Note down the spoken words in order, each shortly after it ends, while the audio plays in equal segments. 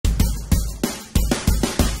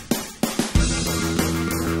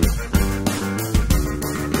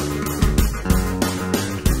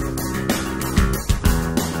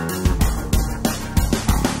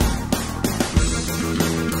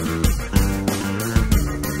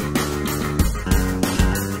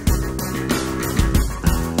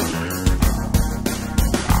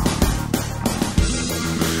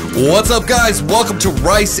What's up, guys? Welcome to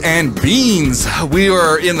Rice and Beans. We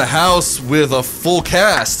are in the house with a full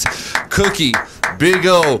cast. Cookie, Big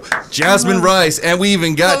O, Jasmine Rice, and we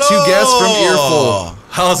even got two guests from Earful.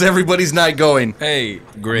 How's everybody's night going? Hey,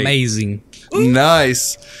 great. Amazing.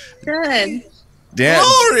 Nice. Good. Damn.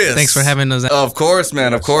 Glorious. Thanks for having us. Of course,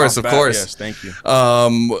 man. Of course. Yes, thank you.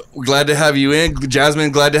 Glad to have you in,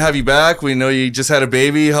 Jasmine. Glad to have you back. We know you just had a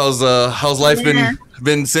baby. How's life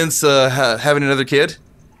been since having another kid?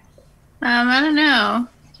 I don't know.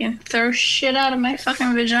 You can throw shit out of my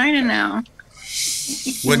fucking vagina now.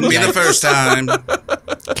 Wouldn't be the first time.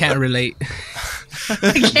 Can't relate. I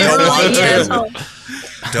can't relate, asshole.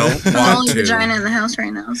 Don't I'm the want only to. vagina in the house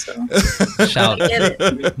right now, so Shout. I get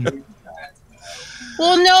it.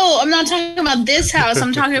 Well, no, I'm not talking about this house.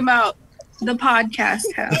 I'm talking about the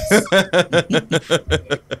podcast house.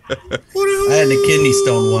 I had a kidney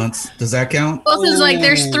stone once. Does that count? Well, because like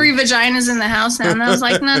there's 3 vaginas in the house now, and I was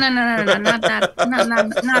like, no, not that,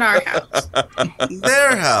 not our house.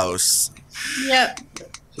 Their house. Yep,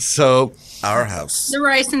 So, Our house. the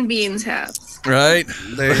rice and beans house. right?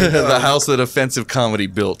 There you go. The house that offensive comedy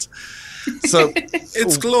built. So,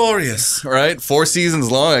 It's glorious. right? 4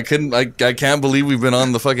 seasons long. I can't believe we've been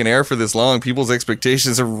on the fucking air for this long. People's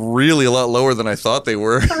expectations are really a lot lower than I thought they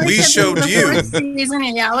were. We showed the you. 4th season.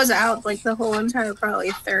 Yeah, I was out like the whole entire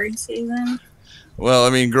probably 3rd season. Well,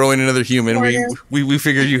 I mean, growing another human, we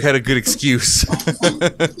figured you had a good excuse.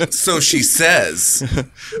 So she says.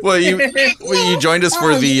 Well, you joined us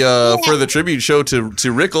for the tribute show to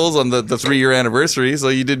Rickles on the 3-year anniversary, so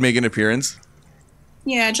you did make an appearance.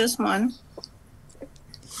 Yeah, just one.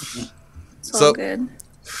 It's So- all good.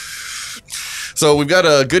 So we've got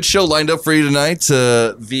a good show lined up for you tonight.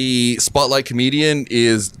 The spotlight comedian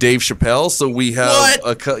is Dave Chappelle. So we have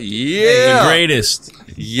What? yeah, The greatest.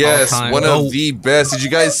 yes, All time. one Oh. of the best. Did you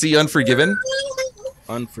guys see Unforgiven?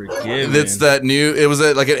 Unforgiven. That's that new. It was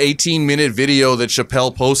like an 18-minute video that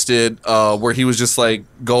Chappelle posted, where he was just like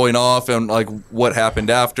going off and like what happened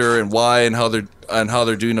after and why and how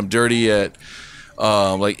they're doing him dirty at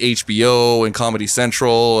like HBO and Comedy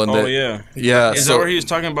Central and Oh, yeah. yeah. Is so that where he was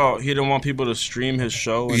talking about he didn't want people to stream his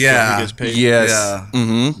show until Yeah. he gets paid? yes, Yeah.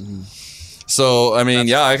 mm-hmm. So I mean,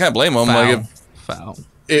 yeah, I can't blame him. Like Foul.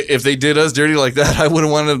 if they did us dirty like that, I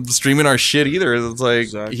wouldn't want to stream in our shit either. It's like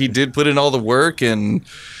Exactly. he did put in all the work and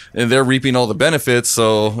they're reaping all the benefits.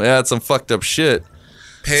 So yeah, it's some fucked up shit,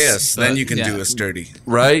 Pay us. Then you can Yeah. do us dirty.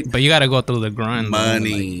 right? But you got to go through the grind. though,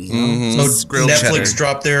 Money. Mhm. So Grilled Netflix cheddar.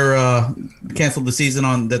 dropped their canceled the season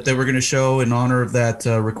on that they were going to show in honor of that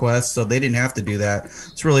request. So they didn't have to do that.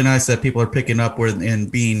 It's really nice that people are picking up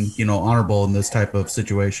and being honorable in this type of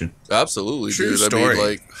situation. Absolutely, True dude. story. I mean,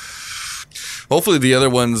 like, hopefully the other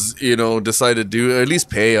ones, decide to do at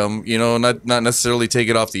least pay him. Not necessarily take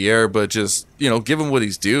it off the air, but just give him what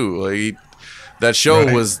he's due. Like that show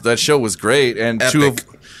Right. was great, and Epic. two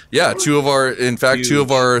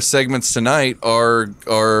of our segments tonight are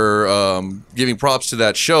giving props to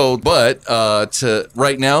that show. But to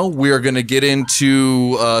right now, we are going to get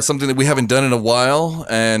into something that we haven't done in a while,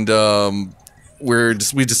 and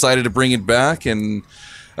we decided to bring it back and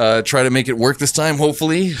try to make it work this time,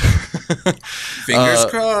 hopefully. Fingers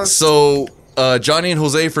crossed. So Johnny and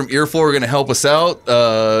Jose from Earful are going to help us out.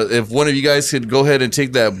 If one of you guys could go ahead and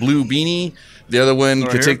take that blue beanie, the other one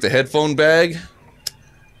could here? take the headphone bag.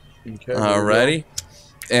 Okay, Alrighty.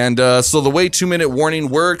 And so the way 2-minute warning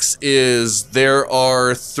works is there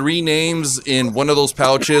are 3 names in one of those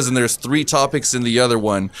pouches and there's 3 topics in the other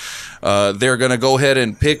one. They're going to go ahead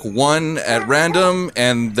and pick one at random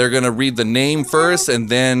and they're going to read the name first and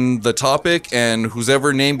then the topic, and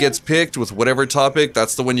whoever name gets picked with whatever topic,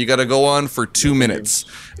 that's the one you got to go on for 2 minutes.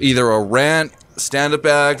 Either a rant, stand-up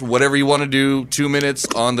act, whatever you want to do, 2 minutes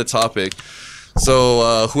on the topic.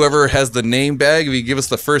 So whoever has the name bag, if you give us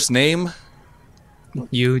the first name.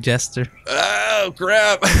 You, Jester. Oh,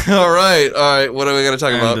 crap. All right. What are we going to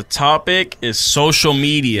talk And about? the topic is social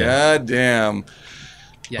media. God damn.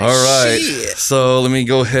 Yikes. All right. Shit. So let me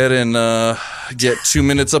go ahead and get 2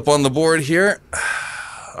 minutes up on the board here.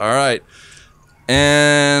 All right.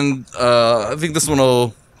 And I think this one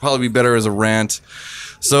will probably be better as a rant.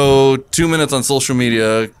 So 2 minutes on social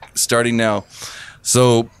media starting now.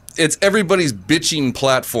 So it's everybody's bitching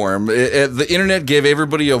platform. The internet gave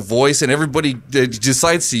everybody a voice, and everybody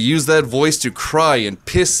decides to use that voice to cry and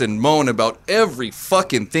piss and moan about every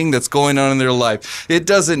fucking thing that's going on in their life. It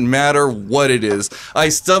doesn't matter what it is. I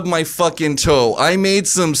stubbed my fucking toe. I made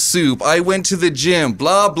some soup. I went to the gym.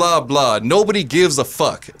 Blah, blah, blah. Nobody gives a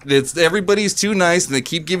fuck. Everybody's too nice, and they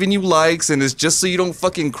keep giving you likes, and it's just so you don't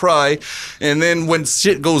fucking cry. And then when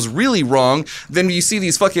shit goes really wrong, then you see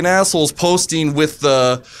these fucking assholes posting with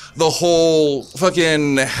the the whole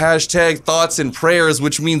fucking hashtag thoughts and prayers,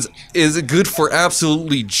 which means is good for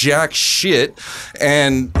absolutely jack shit.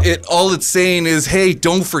 And all it's saying is, hey,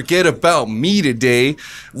 don't forget about me today.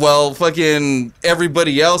 While fucking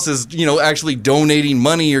everybody else is, actually donating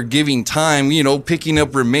money or giving time, picking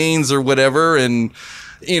up remains or whatever. And,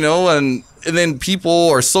 and then people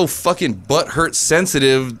are so fucking butthurt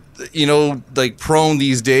sensitive, like prone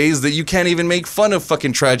these days, that you can't even make fun of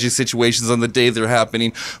fucking tragic situations on the day they're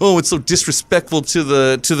happening. Oh, it's so disrespectful to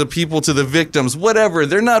the people, to the victims, whatever.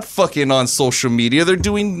 They're not fucking on social media. They're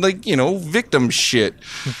doing victim shit.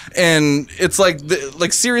 And it's like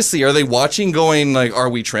seriously, are they watching going like, are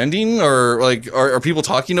we trending, or like are people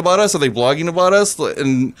talking about us? Are they blogging about us?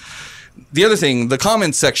 And the other thing, the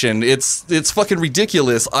comment section, it's fucking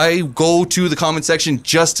ridiculous. I go to the comment section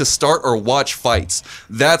just to start or watch fights.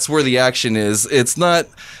 That's where the action is. It's not,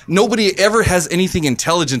 nobody ever has anything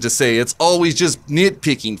intelligent to say. It's always just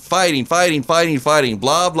nitpicking, fighting,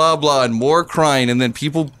 blah, blah, blah, and more crying, and then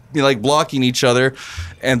people like blocking each other.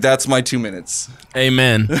 And that's my 2 minutes.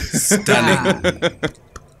 Amen. Stunning.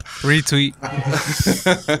 Retweet.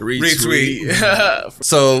 Retweet.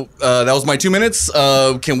 So that was my 2 minutes.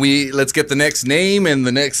 Let's get the next name and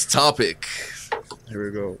the next topic. Here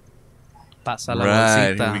we go. Pasa la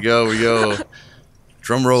Right, bolsita. here we go.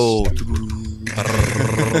 Drum roll.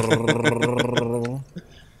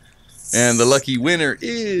 And the lucky winner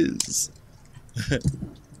is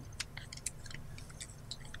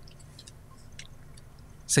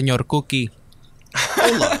Señor Cookie.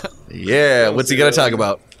 yeah. What's he gonna talk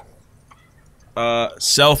about?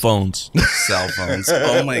 Cell phones. Cell phones.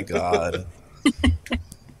 Oh my god.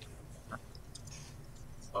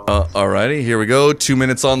 Alrighty, here we go. 2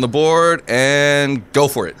 minutes on the board, and go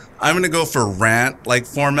for it. I'm gonna go for rant like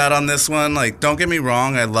format on this one. Like, don't get me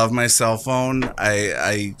wrong, I love my cell phone.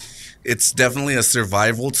 It's definitely a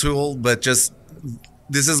survival tool, but just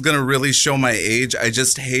this is gonna really show my age. I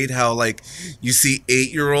just hate how like you see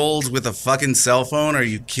 8-year-olds with a fucking cell phone. Are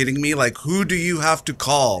you kidding me? Like, who do you have to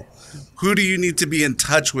call? Who do you need to be in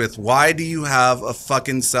touch with? Why do you have a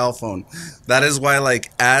fucking cell phone? That is why,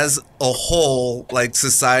 like, as a whole, like,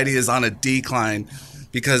 society is on a decline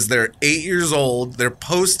because they're 8 years old. They're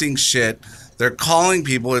posting shit. They're calling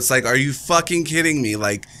people. It's like, are you fucking kidding me?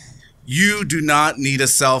 Like, you do not need a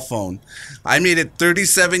cell phone. I made it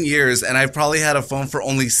 37 years, and I've probably had a phone for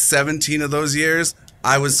only 17 of those years.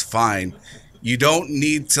 I was fine. You don't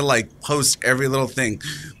need to like post every little thing.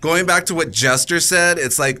 Going back to what Jester said,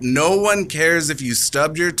 it's like no one cares if you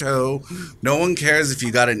stubbed your toe. No one cares if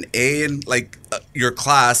you got an A in like your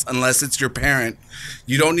class unless it's your parent.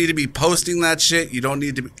 You don't need to be posting that shit. You don't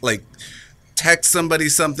need to like text somebody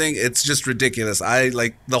something. It's just ridiculous. I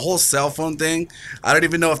like the whole cell phone thing. I don't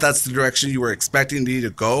even know if that's the direction you were expecting me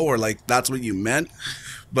to go or like that's what you meant.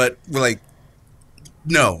 But like,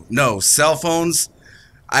 no, cell phones.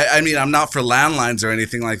 I mean, I'm not for landlines or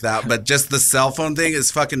anything like that, but just the cell phone thing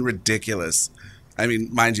is fucking ridiculous. I mean,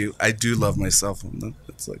 mind you, I do love my cell phone, though.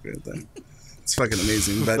 It's like right there. It's fucking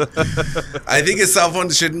amazing. But I think a cell phone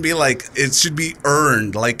shouldn't be like, it should be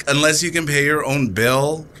earned. Like, unless you can pay your own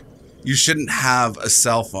bill, you shouldn't have a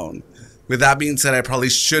cell phone. With that being said, I probably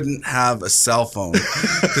shouldn't have a cell phone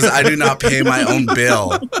because I do not pay my own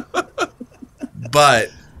bill. But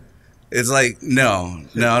it's like, no.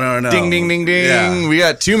 Ding, ding, ding, ding. Yeah. We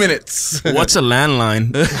got 2 minutes. What's a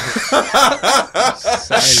landline?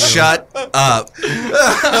 Shut up.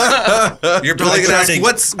 You're probably going to ask,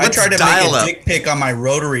 what's I tried to dial make up? a dick pic on my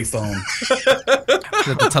rotary phone.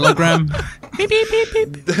 The telegram. Beep, beep, beep,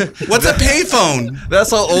 beep. What's a payphone?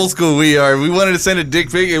 That's how old school we are. We wanted to send a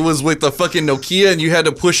dick pic. It was with the fucking Nokia, and you had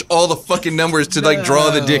to push all the fucking numbers to like draw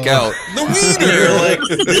the dick out. The You're wiener. like,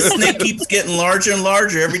 this snake keeps getting larger and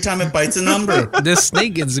larger every time it bites a number. This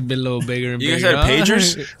snake gets a bit little bigger and You bigger. guys had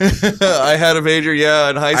pagers? I had a pager, yeah,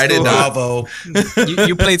 in high school. I did not. Bravo.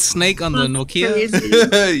 You played Snake on the Nokia?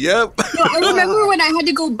 Crazy. Yep. No, I remember when I had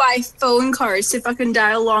to go buy phone cards to fucking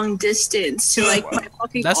dial long distance to like my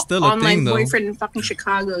fucking That's still a online thing, though. boyfriend in fucking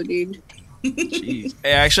Chicago, dude. Jeez. I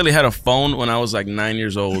actually had a phone when I was like 9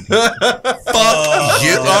 years old. Fuck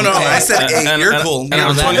you. Oh, no. I said 8. You're cool. And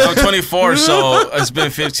I'm 24, so it's been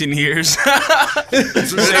 15 years. Same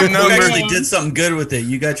You number. actually did something good with it.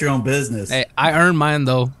 You got your own business. Hey, I earned mine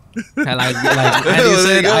though. And like Andy There you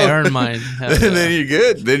said, go. I earned mine. Hell And yeah. then you're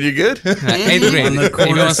good. Then you're good. 8th grade. On the If you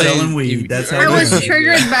corner wanna say- selling weed. That's how I it was is.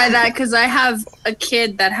 triggered by that because I have a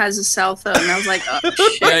kid that has a cell phone. And I was like, oh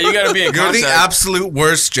shit. Yeah, you gotta be in You're the contact. absolute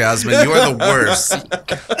worst, Jasmine. You are the worst.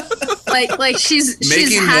 Like she's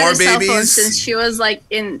Making had more a cell phone babies? since she was like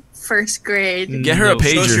in first grade. Get her a No.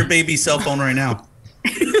 Show us your pager. baby cell phone right now.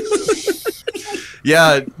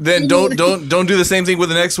 Yeah, then don't do the same thing with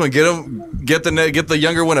the next one. Get the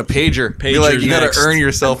younger one a pager. Be like, you gotta earn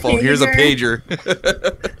your cell phone. Here's a pager.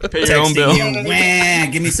 Pay your own bill. You, wah,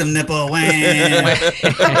 give me some nipple. Wah.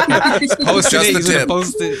 Just the tip.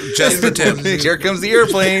 Just the tip. Here comes the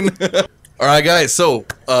airplane. All right, guys. So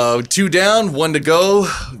 2 down, 1 to go.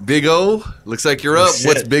 Big O, looks like you're up. shit.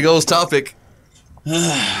 What's Big O's topic?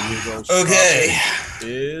 Okay.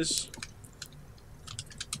 Is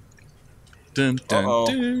Dun, dun,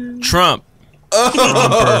 dun. Trump.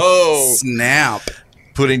 Oh, Snap.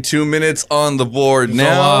 putting 2 minutes on the board Go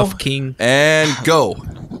now. off, King. And go.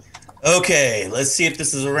 Okay, let's see if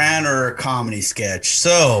this is a rant or a comedy sketch.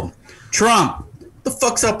 So, Trump. The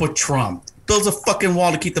fuck's up with Trump? Builds a fucking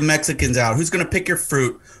wall to keep the Mexicans out. Who's gonna pick your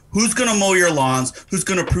fruit? Who's gonna mow your lawns? Who's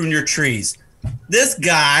gonna prune your trees? This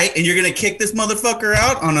guy, and you're gonna kick this motherfucker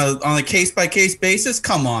out on a case-by-case basis?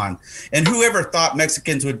 Come on. And whoever thought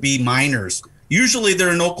Mexicans would be miners? Usually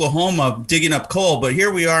they're in Oklahoma digging up coal, but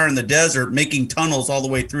here we are in the desert making tunnels all the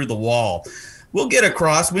way through the wall. We'll get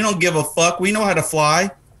across. We don't give a fuck. We know how to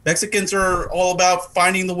fly. Mexicans are all about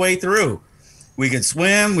finding the way through. We could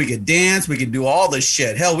swim, we could dance, we could do all this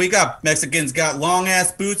shit. Hell, Mexicans got long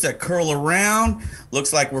ass boots that curl around.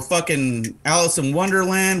 Looks like we're fucking Alice in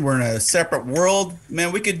Wonderland. We're in a separate world.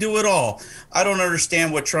 Man, we could do it all. I don't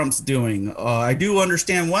understand what Trump's doing. I do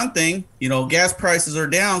understand one thing. Gas prices are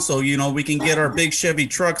down, so we can get our big Chevy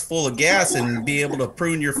trucks full of gas and be able to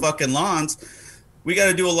prune your fucking lawns. We got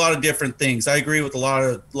to do a lot of different things. I agree with a lot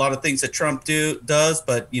of things that Trump does,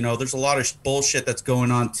 but there's a lot of bullshit that's going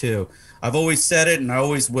on too. I've always said it, and I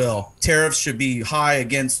always will. Tariffs should be high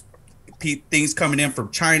against things coming in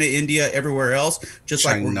from China, India, everywhere else. Just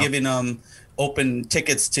like we're giving them open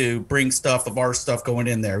tickets to bring stuff of our stuff going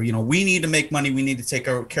in there. We need to make money. We need to take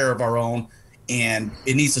care of our own, and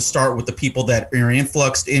it needs to start with the people that are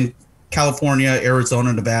influxed in California,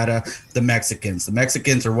 Arizona, Nevada, the Mexicans. The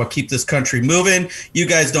Mexicans are what keep this country moving. You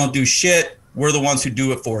guys don't do shit. We're the ones who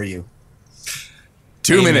do it for you.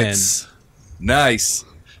 2 Amen. minutes. Nice.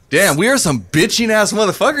 Damn, we are some bitching ass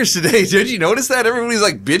motherfuckers today. Did you notice that? Everybody's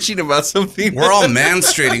like bitching about something. We're all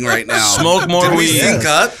manstrating right now. Smoke more Did we weed. sync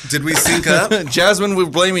up? Did we sync up? Jasmine, we're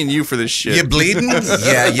blaming you for this shit. You bleeding?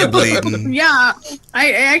 Yeah, you bleeding. Yeah,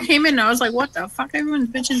 I came in and I was like, what the fuck? Everyone's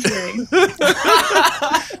bitching today.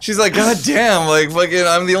 She's like, God damn, like fucking,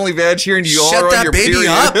 I'm the only badge here, and you all Shut are on that your baby period.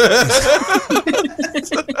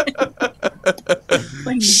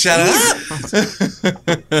 up. Shut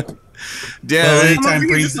up. Damn. Well, it- anytime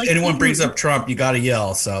anyone brings up Trump, you got to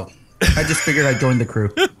yell. So I just figured I'd join the crew.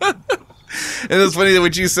 And it's funny that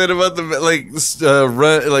what you said about the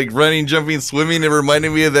running, jumping, swimming. It reminded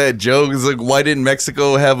me of that joke. It's like, why didn't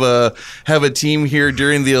Mexico have a team here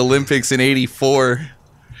during the Olympics in '84?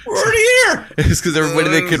 We're already here. It's because everybody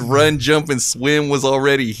that could run, jump, and swim was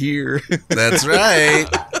already here. That's right.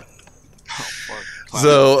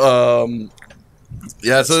 So,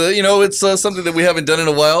 yeah, so it's something that we haven't done in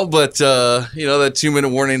a while, but that 2 minute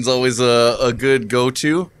warning is always a good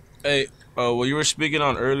go-to. Hey, what you were speaking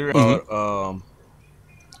on earlier about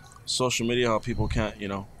social media, how people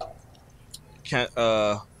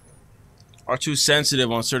are too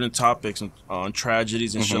sensitive on certain topics and on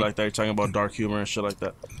tragedies and shit like that. You're talking about dark humor and shit like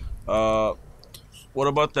that. What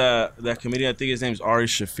about that comedian? I think his name's Ari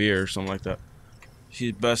Shaffir or something like that.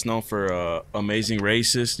 He's best known for Amazing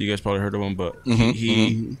Racist. You guys probably heard of him, but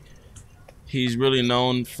he's really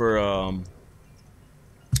known for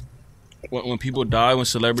when people die, when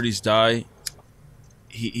celebrities die,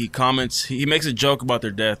 he comments, he makes a joke about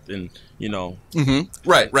their death, and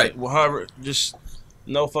Right. Well, however, just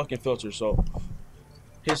no fucking filter. So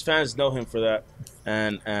his fans know him for that,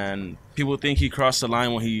 and people think he crossed the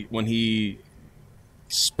line when he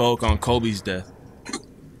spoke on Kobe's death.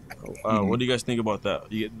 What do you guys think about that?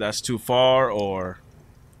 That's too far, or?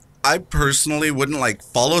 I personally wouldn't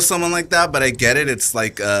follow someone like that, but I get it. It's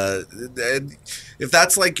like if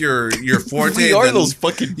that's like your forte, We are then, those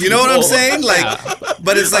fucking people. You know what I'm saying?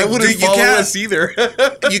 But it's like I wouldn't dude, you follow can't us either.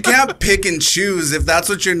 you can't pick and choose. If that's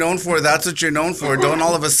what you're known for, that's what you're known for. Don't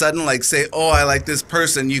all of a sudden say, oh, I like this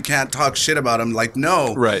person. You can't talk shit about them.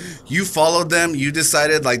 No. Right. You followed them. You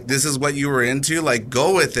decided this is what you were into.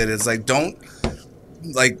 Go with it. It's don't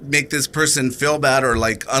make this person feel bad or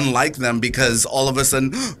unlike them because all of a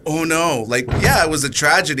sudden, oh no, yeah, it was a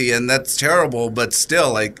tragedy and that's terrible, but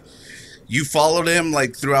still you followed him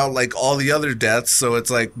throughout all the other deaths, so it's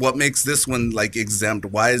what makes this one exempt?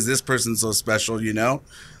 Why is this person so special?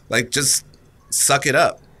 Just suck it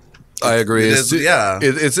up. I agree. Yeah.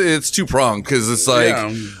 It's two pronged because it's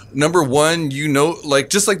like number one, like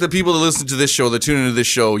just like the people that listen to this show, that tune into this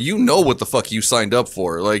show, what the fuck you signed up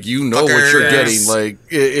for. Like what you're getting. Like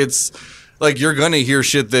it's like you're gonna hear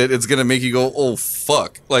shit that it's gonna make you go, oh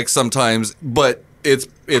fuck, like sometimes, but it's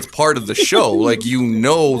part of the show. Like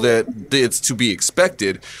that it's to be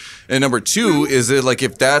expected. And number two is that like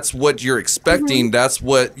if that's what you're expecting, that's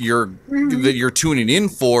what you're tuning in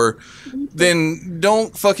for, then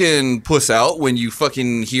don't fucking puss out when you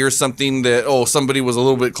fucking hear something that somebody was a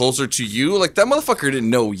little bit closer to you. Like that motherfucker didn't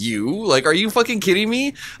know you. Like, are you fucking kidding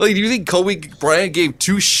me? Like, do you think Kobe Bryant gave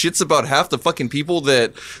two shits about half the fucking people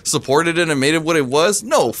that supported it and made it what it was?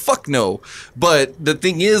 No, fuck no. But the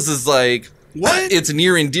thing is like, what? It's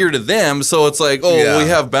near and dear to them, so it's like, we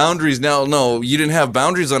have boundaries now. No, you didn't have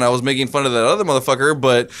boundaries when I was making fun of that other motherfucker,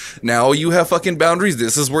 but now you have fucking boundaries.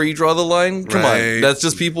 This is where you draw the line. Come on, that's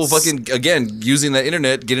just people fucking again using the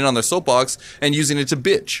internet, getting on their soapbox and using it to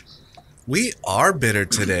bitch. We are bitter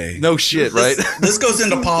today. No shit, right? This goes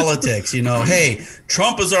into politics, Hey,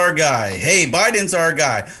 Trump is our guy. Hey, Biden's our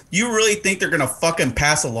guy. You really think they're gonna fucking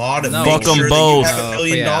pass a law to make sure that you have $1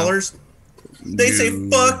 billion? They say,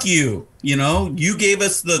 fuck you. You gave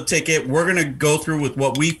us the ticket. We're going to go through with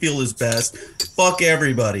what we feel is best. Fuck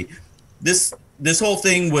everybody. This whole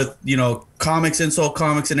thing with, comics, insult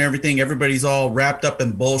comics and everything, everybody's all wrapped up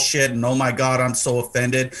in bullshit and, oh my God, I'm so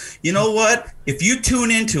offended. You know what? If you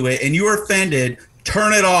tune into it and you're offended,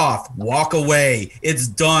 turn it off. Walk away. It's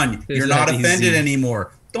done. You're not offended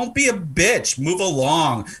anymore. Don't be a bitch. Move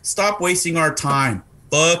along. Stop wasting our time.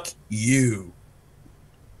 Fuck you.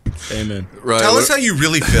 Amen. Right. Tell us how you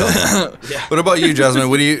really feel. What about you, Jasmine?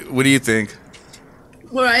 What do you think?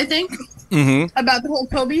 What I think about the whole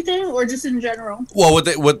Kobe thing, or just in general? Well,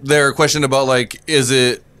 what their question about like,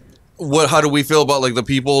 how do we feel about like the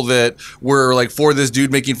people that were like for this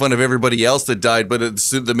dude making fun of everybody else that died, but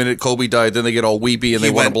the minute Kobe died, then they get all weepy and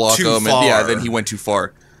they want to block him, and then he went too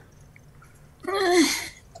far.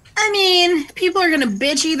 I mean, people are gonna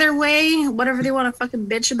bitch either way, whatever they want to fucking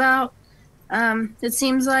bitch about. It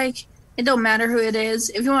seems like it don't matter who it is.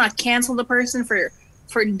 If you want to cancel the person for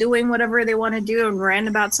doing whatever they want to do and rant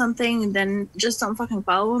about something, then just don't fucking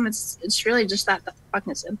follow them. It's really just that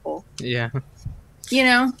fucking simple. Yeah.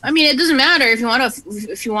 I mean, it doesn't matter if you want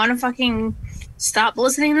to fucking stop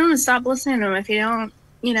listening to them, stop listening to them. If you don't,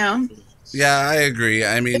 Yeah, I agree.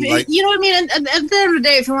 I mean, what I mean? At the end of the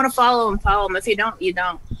day, if you want to follow them, follow them. If you don't, you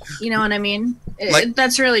don't. You know what I mean?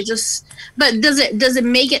 That's really just. But does it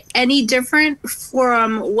make it any different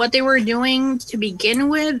from what they were doing to begin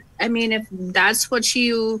with? I mean, if that's what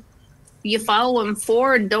you follow them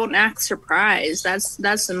for, don't act surprised.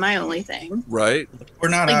 That's my only thing. Right. We're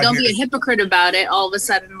not. Like, don't be a hypocrite about it. All of a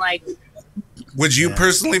sudden, like. Would you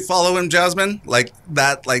personally follow him, Jasmine? Like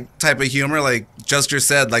that, like type of humor, like Juster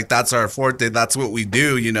said, like that's our forte. That's what we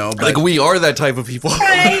do, But like we are that type of people.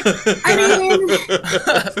 Right. I mean,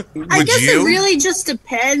 I guess it really just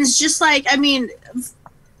depends. Just like, I mean,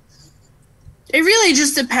 it really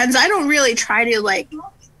just depends. I don't really try to like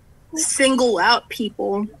single out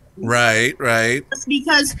people. Right. Just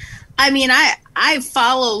because, I mean, I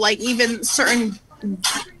follow like even certain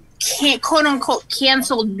quote unquote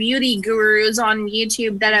canceled beauty gurus on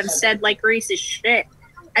YouTube that have said like racist shit.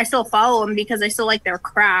 I still follow them because I still like their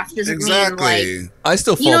craft. Doesn't mean like I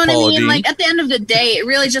still follow Paula Paula Dean. Dean. Like at the end of the day, it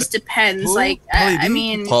really just depends. Like I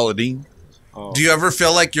mean, Paula Dean. Do you ever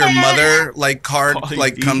feel like your mother like card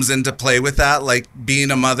like comes into play with that, like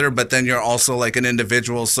being a mother, but then you're also like an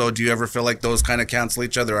individual? So do you ever feel like those kind of cancel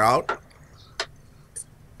each other out?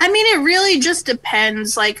 I mean, it really just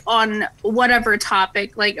depends, like, on whatever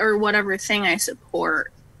topic, like, or whatever thing I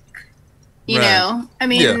support. You know? I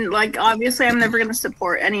mean, like, obviously I'm never going to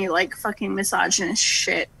support any, like, fucking misogynist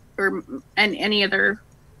shit or any other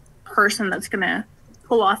person that's going to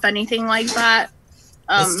pull off anything like that.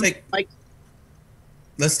 Let's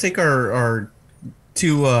take our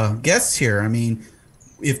two guests here. I mean,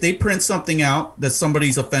 if they print something out that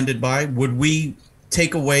somebody's offended by, would we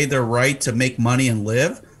take away their right to make money and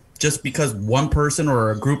live just because one person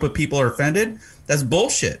or a group of people are offended? That's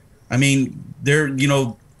bullshit. I mean,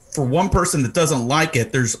 for one person that doesn't like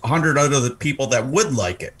it, there's 100 other people that would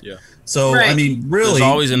like it. Yeah. So I mean, really, there's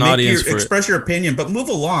always an audience for express your opinion, but move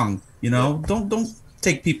along. Don't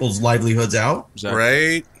take people's livelihoods out. Exactly.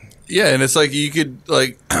 Right. Yeah, and it's like you could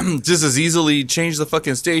like just as easily change the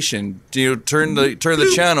fucking station. Turn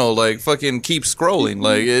the channel, like fucking keep scrolling.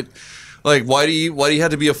 Like it. Like, why do you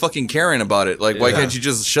have to be a fucking Karen about it? Like, why can't you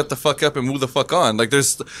just shut the fuck up and move the fuck on? Like,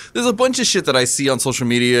 there's a bunch of shit that I see on social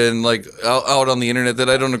media and like out on the internet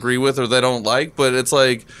that I don't agree with or that I don't like. But it's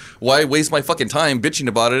like, why waste my fucking time bitching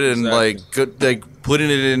about it and like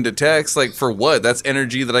putting it into text? Like, for what? That's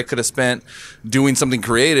energy that I could have spent doing something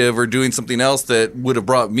creative or doing something else that would have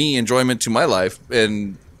brought me enjoyment to my life.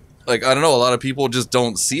 And like, I don't know, a lot of people just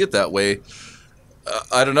don't see it that way.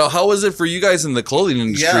 I don't know. How is it for you guys in the clothing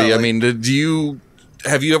industry? Yeah, I mean,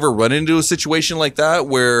 have you ever run into a situation like that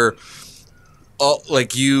where,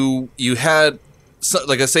 like you had,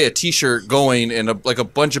 like I say, a T-shirt going and a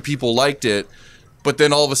bunch of people liked it, but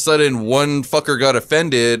then all of a sudden one fucker got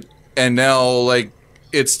offended and now like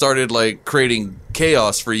it started like creating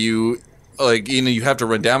chaos for you, like you have to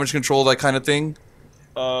run damage control, that kind of thing.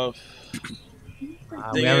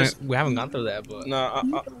 We haven't gone through that, but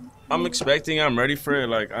no, I'm expecting. I'm ready for it.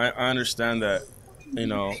 Like I understand that,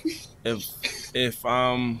 if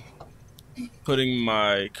I'm putting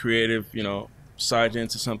my creative, side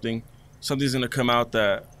into something's gonna come out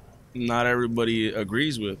that not everybody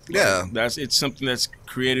agrees with. Like, it's something that's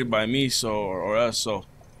created by me, or us. So,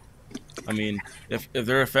 I mean, if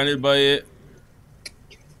they're offended by it,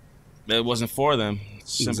 that wasn't for them.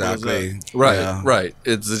 Simple Exactly. as that. Right, right.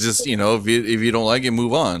 It's just if you don't like it,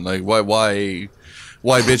 move on. Like why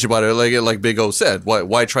bitch about it? Like Big O said,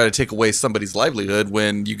 why try to take away somebody's livelihood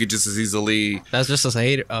when you could just as easily? That's just a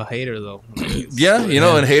hater though. Yeah,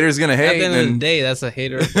 and haters gonna hate. At the end of the day, that's a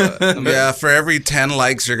hater. But, I mean, Yeah, for every 10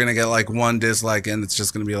 likes, you're gonna get like 1 dislike, and it's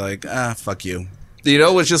just gonna be like, fuck you.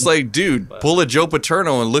 It's just like, dude, pull a Joe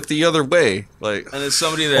Paterno and look the other way. Like, and it's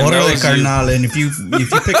somebody that Orale, knows you. carnal, and if you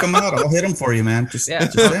pick them out, I'll hit them for you, man. Just yeah,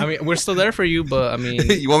 say. I mean, we're still there for you, but I mean,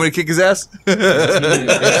 you want me to kick his ass?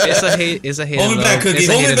 it's a hate. Hold me back, Cookie.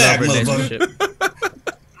 Hold me back, motherfucker.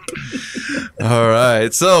 All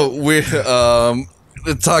right, so we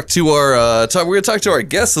talk to our we're gonna talk to our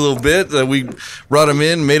guests a little bit. We brought them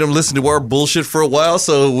in, made them listen to our bullshit for a while,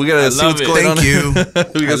 so we gotta see what's going on. Thank you.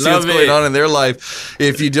 We gotta see what's going on in their life.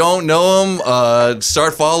 If you don't know them,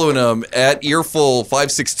 start following them at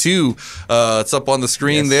Earful562. It's up on the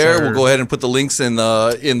screen there. sir. We'll go ahead and put the links in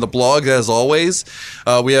the blog as always.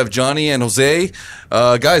 We have Johnny and Jose.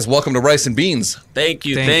 Guys, welcome to Rice and Beans. Thank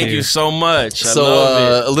you Thank you. so much. I So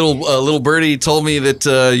love it. a little birdie told me that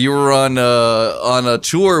you were on a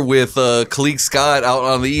tour with Khalid Scott out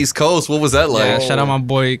on the East Coast. What was that like? Yeah, shout out my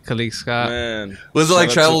boy Khalid Scott. Man, Was it like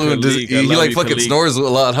shout out to traveling? Khalid. He I love like you, fucking Khalid. snores a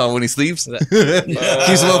lot, huh? When he sleeps, keeps I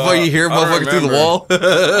motherfucker. You hear motherfucker through the remember. wall. I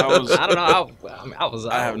was, I don't know. I was.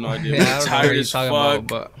 I have no idea. Yeah, I don't know Tired what you're as talking fuck. about,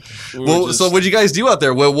 but we were Well, just- so what'd you guys do out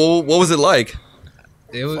there? What was it like?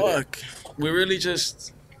 it was. fuck. We really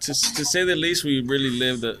just, to say the least, we really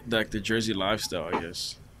lived the Jersey lifestyle, I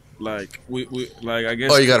guess. Like we like, I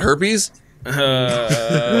guess. Oh, you got herpes?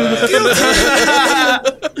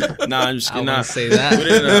 Nah, I'm just I kidding. wouldn't Nah. say We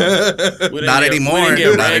that. didn't Not get, anymore, We didn't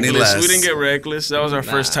get not any reckless. less. We didn't get reckless. That was our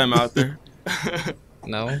first time out there.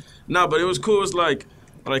 No. No, but it was cool. It was like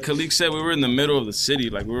Khalid said, we were in the middle of the city.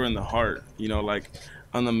 Like, we were in the heart, like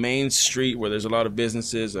on the main street where there's a lot of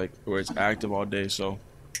businesses, like where it's active all day. So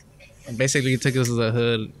Basically, he took us to the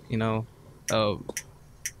hood.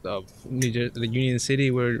 Of New Jersey, the Union City.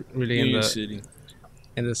 We're really Union City.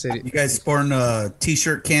 in the city. You guys sporting a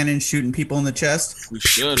t-shirt cannon shooting people in the chest? We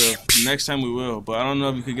should have. Next time we will. But I don't know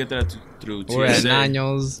if we could get that through TSA. We're at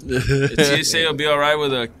Nanos. TSA will be all right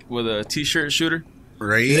with a t-shirt shooter.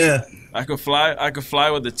 Right? Yeah. I could fly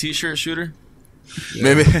with a t-shirt shooter.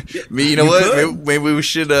 Maybe you know You what? could. Maybe we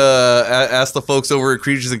should ask the folks over at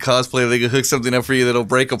Creatures and Cosplay if they can hook something up for you that'll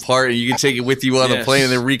break apart and you can take it with you on the Yes. plane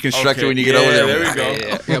and then reconstruct it Okay. when you get Yeah, over there. there we go.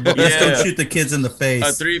 Yeah, but Let's Yeah. don't shoot the kids in the face.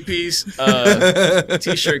 A 3-piece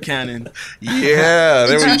t-shirt cannon. Yeah,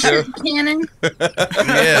 there we go. T-shirt cannon.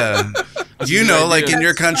 Yeah. Do you know, like in That's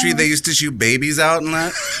your country, fun. they used to shoot babies out and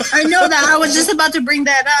that? I know that. I was just about to bring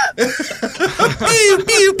that up. Pew,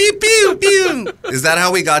 pew, pew, pew, pew. Is that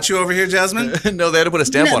how we got you over here, Jasmine? No, they had to put a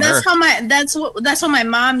stamp No, on her. that's what my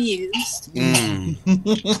mom used.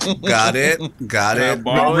 Got it. Got it.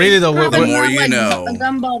 Borrow it? really though, Probably The more not you like know. a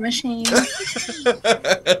gumball machine.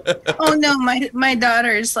 Oh no, my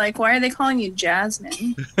daughter's like, why are they calling you Jasmine?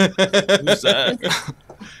 Who's that?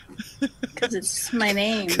 Because it's my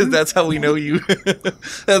name. Because that's how we know you.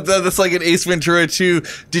 That's like an Ace Ventura 2.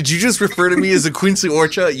 Did you just refer to me as a Quincy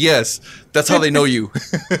Orcha? Yes. That's how they know you.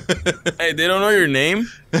 Hey, they don't know your name?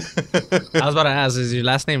 I was about to ask: is your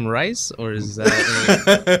last name Rice, or is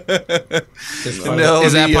that? No,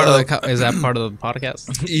 is that the, part of the? Is that part of the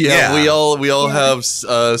podcast? Yeah, Yeah. we all have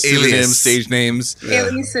pseudonyms, Alias. stage names.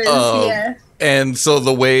 Aliases, Oh. yeah. And so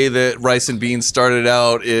the way that Rice and Beans started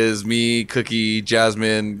out is me, Cookie,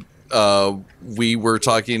 Jasmine. We were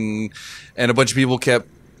talking, and a bunch of people kept.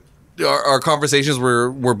 Our conversations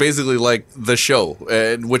were basically like the show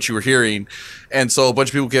and what you were hearing, and so a bunch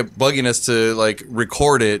of people kept bugging us to like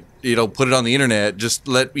record it, put it on the internet, just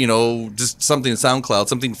just something SoundCloud,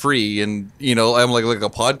 something free, and I'm like a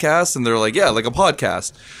podcast, and they're like, yeah, like a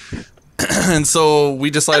podcast. And so we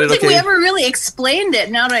decided, I don't think we ever really explained it.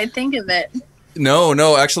 Now that I think of it.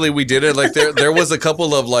 No, actually we did it. Like there was a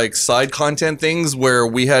couple of like side content things where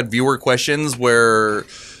we had viewer questions where.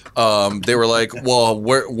 They were like, well,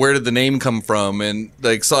 where did the name come from? And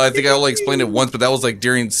like, so I think I only explained it once, but that was like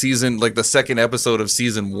during the second episode of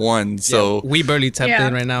season 1. So we barely tapped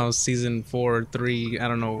in right now. Season 4, 3, I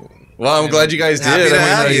don't know. Well, I'm glad you guys did.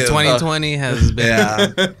 2020 has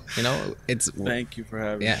been, it's. Thank you for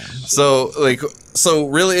having me. So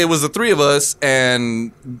really, it was the 3 of us,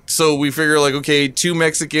 and so we figure like, okay, 2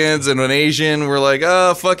 Mexicans and an Asian. We're like,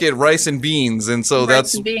 fuck it, Rice and Beans, and so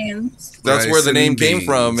that's where the name came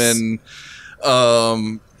from, and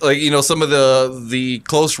some of the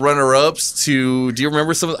close runner-ups to. Do you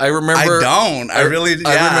remember some? I remember. I don't. I really. Yeah,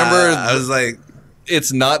 I remember. I was like.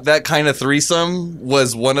 It's Not That Kind of Threesome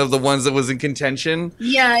was one of the ones that was in contention.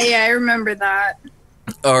 Yeah, I remember that.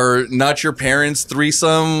 Or Not Your Parents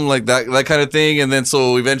Threesome, like that kind of thing. And then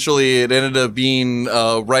so eventually it ended up being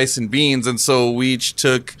Rice and Beans. And so we each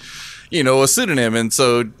took, a pseudonym. And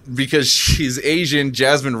so because she's Asian,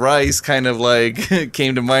 Jasmine Rice kind of like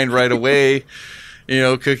came to mind right away.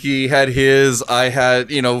 Cookie had his, I had,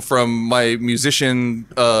 from my musician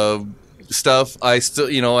stuff, I still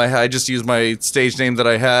I just used my stage name that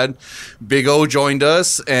I had. Big O joined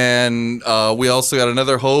us, and we also got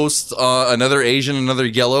another host, another Asian, another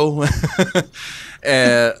yellow.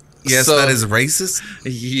 Yes, so, that is racist.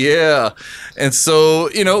 Yeah, and so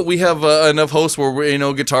we have enough hosts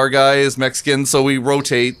where guitar guy is Mexican, so we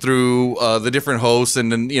rotate through the different hosts, and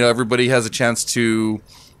then everybody has a chance to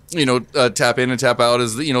tap in and tap out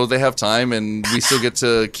as they have time, and we still get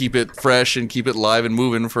to keep it fresh and keep it live and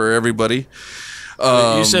moving for everybody.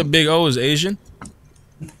 You said Big O is Asian?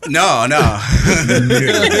 No.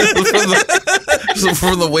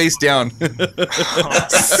 from the waist down. Oh,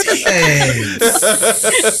 that's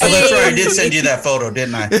right. I did send you that photo,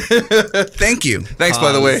 didn't I? Thank you. Thanks,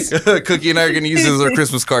 by the way. Cookie and I are going to use it as our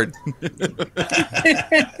Christmas card.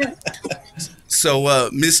 So,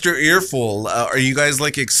 Mr. Earful, are you guys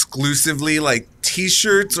like exclusively like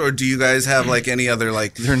T-shirts, or do you guys have like any other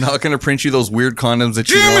like? They're not going to print you those weird condoms that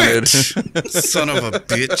you wanted. Son of a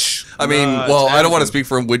bitch. I mean, I don't want to speak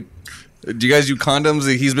for him. Do you guys do condoms?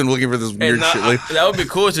 He's been looking for this weird shit. That would be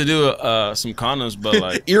cool to do some condoms, but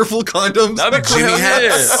like Earful condoms. That'd be cool.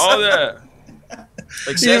 All that.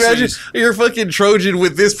 Can you imagine you're fucking Trojan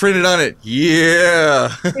with this printed on it?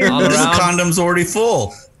 Yeah. This condom's already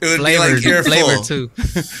full. It would be like flavor too.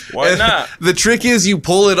 Why not? The trick is you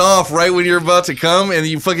pull it off right when you're about to come, and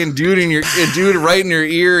you fucking do it right in your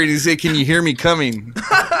ear, and you say, "Can you hear me coming?"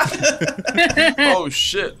 Oh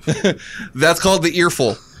shit! That's called the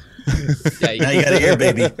earful. Yeah, now you got to hear,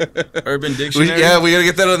 baby. Urban Dictionary. We gotta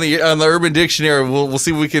get that on the Urban Dictionary. We'll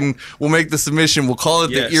see if we can. We'll make the submission. We'll call it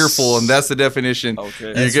the earful, and that's the definition.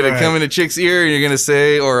 Okay, you're gonna come in a chick's ear, and you're gonna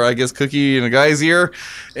say, or I guess Cookie in a guy's ear,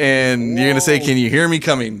 and you're gonna say, "Can you hear me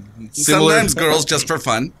coming?" Sometimes girls just for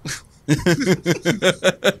fun.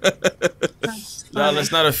 No,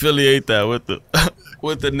 let's not affiliate that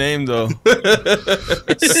with the name though.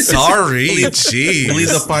 Sorry, jeez. Leave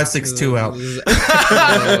the 562 out.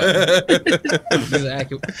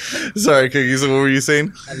 Sorry, Cookie. So what were you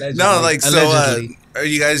saying? Allegedly. No, like are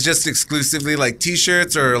you guys just exclusively like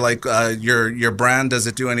T-shirts, or like your brand? Does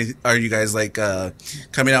it do anything? Are you guys like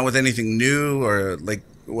coming out with anything new, or like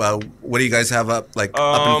what do you guys have up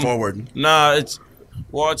and forward? Nah, it's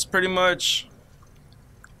pretty much.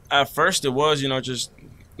 At first, it was T-shirts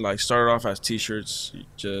and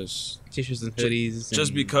hoodies.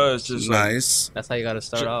 Just because, nice. That's how you got to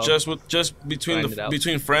start off. Just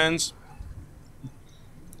between friends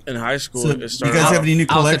in high school. So, you guys have any new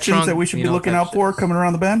collections that we should be looking out for coming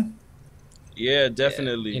around the bend? Yeah,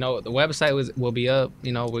 definitely. The website will be up.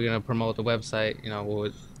 We're gonna promote the website.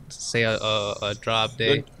 We'll say a drop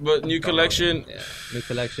day. But new collection. New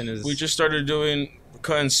collection is. We just started doing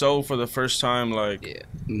cut and sew for the first time.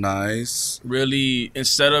 Nice. Really,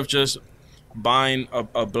 instead of just buying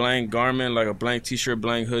a blank garment, like a blank T-shirt,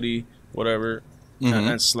 blank hoodie, whatever,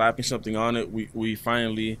 and slapping something on it, we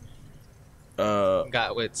finally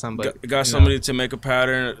got with somebody. Got somebody to make a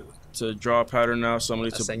pattern, to draw a pattern out, somebody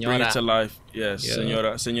to bring it to life. Yes,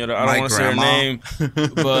 Senora. I don't want to say her name,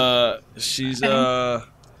 but she's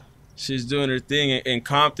she's doing her thing in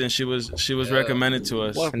Compton. She was recommended to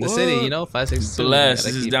us. In the city, you know, 562. Blessed.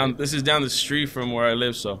 This is down the street from where I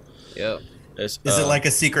live. So Yep. Is it like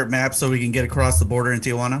a secret map so we can get across the border in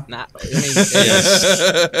Tijuana? Nah, I mean, Yes.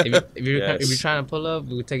 if you're trying to pull up,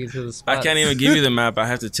 we'll take you to the spot. I can't even give you the map. I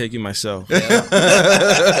have to take you myself. All right,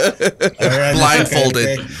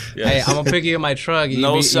 Blindfolded. okay. Yes. Hey, I'm gonna pick you in my truck.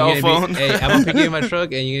 No cell phone. Hey, I'm gonna pick you in my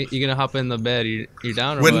truck, and you're gonna hop in the bed. You're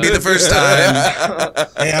down or Wouldn't what? be the first time.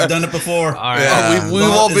 Hey, I've done it before. All right. Yeah. We've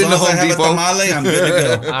all been to As long as I Home have a Depot. tamale, I'm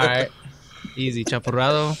good to go. All right. Easy.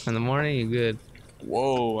 Champurrado in the morning. You're good.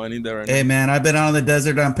 Whoa, I need that right now. Hey man, I've been out in the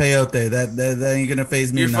desert on peyote. That ain't gonna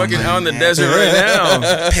phase me. You're none, fucking man. out in the desert right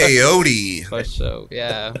now. Peyote. For sure.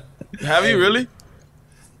 Yeah. Have you really?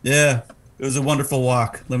 Yeah, it was a wonderful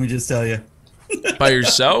walk. Let me just tell you. By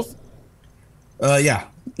yourself? Yeah,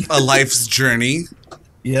 A life's journey.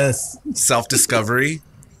 yes, Self-discovery.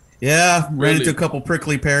 yeah. Ran Really? into a couple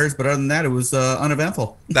prickly pears, but other than that, it was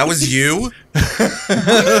uneventful. That was you? I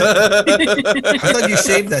thought you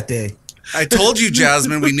shaved that day. I told you,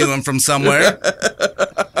 Jasmine, we knew him from somewhere.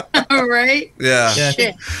 All right. Yeah. Yeah,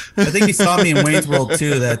 Shit. I think you saw me in Wayne's World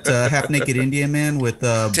too. That half-naked Indian man with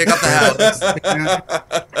Take off the hat.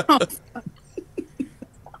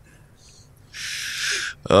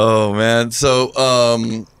 Oh man. So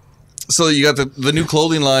so you got the new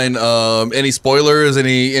clothing line. Any spoilers?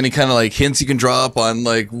 Any kind of like hints you can drop on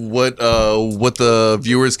like what the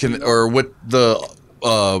viewers can, or what the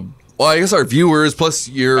well, I guess our viewers plus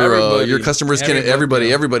your customers can,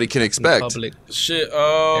 everybody can expect. Public. Shit,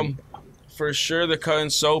 for sure the cut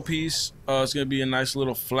and sew piece. It's gonna be a nice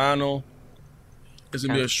little flannel. It's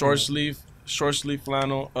gonna be a short sleeve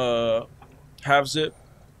flannel, half zip.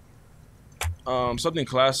 Something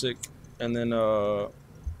classic, and then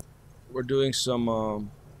we're doing some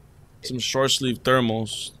short sleeve thermal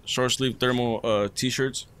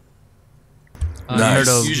t-shirts.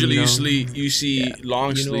 Nice. Usually you see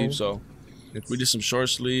long sleeve, so it's- we did some short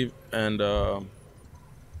sleeve and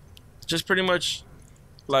just pretty much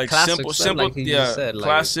like Classic simple, stuff, like he just said, like,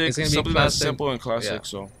 classic, it's gonna be something that's classic. simple and classic. Yeah.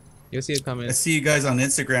 So You'll see it coming. I see you guys on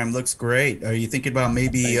Instagram. Looks great. Are you thinking about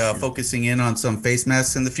maybe focusing in on some face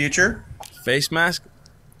masks in the future? face mask,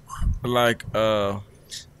 like The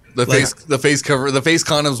face cover, the face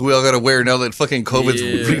condoms we all gotta wear now that fucking COVID's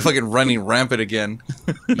Yeah. fucking running rampant again.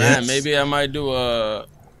 man, maybe I might do a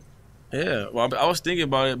well, I was thinking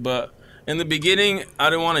about it, but in the beginning I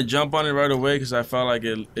didn't want to jump on it right away because I felt like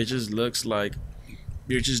it just looks like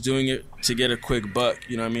you're just doing it to get a quick buck,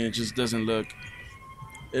 you know what I mean? It just doesn't look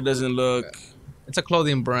It's a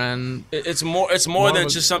clothing brand. it's more than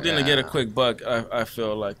just something to get a quick buck. I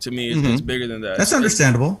feel like to me it's bigger than that. That's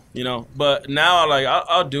understandable. You know, but now like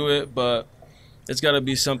I'll do it, but it's got to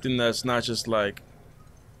be something that's not just like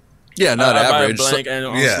Yeah, not I buy a average. blank and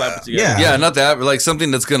I'll yeah. slap it together. Yeah. Yeah, not that, like something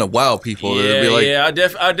that's gonna wow people. It'd be like, I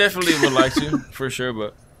definitely would like to for sure,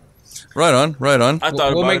 but right on. I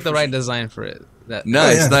thought We'll about make it the for right sure. design for it.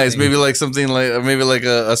 Nice, yeah. nice. Maybe like something like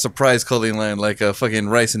a surprise clothing line, like a fucking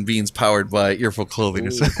rice and beans powered by Earful Clothing.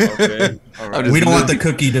 Ooh, okay, all right. just- We don't want the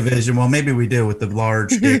cookie division. Well, maybe we do with the large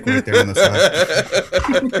dick right there on the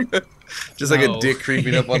side. Just like a No. dick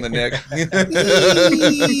creeping up on the neck.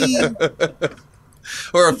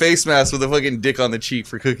 Or a face mask with a fucking dick on the cheek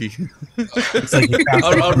for Cookie. It's like you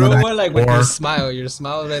A real one, like with Or- your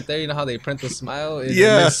smile right there. You know how they print the smile? It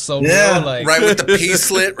Yeah. looks so Yeah. real. Like, Right with the P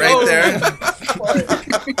slit right there.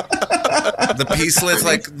 The P slit's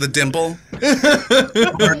like the dimple. You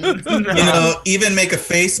know, even make a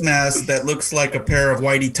face mask that looks like a pair of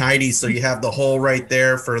whitey tighties, so you have the hole right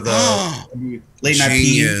there for the late night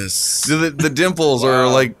pee. Genius. The dimples or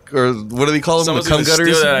like, or what do they call them? Someone's The cum gonna steal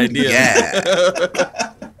gutters? that idea.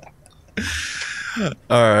 Yeah.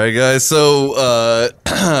 All right, guys. So,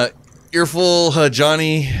 Earful,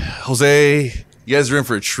 Johnny, Jose, you guys are in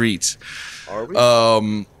for a treat. Are we?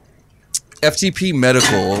 FTP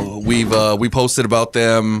Medical, we posted about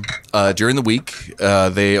them during the week.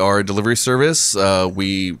 They are a delivery service.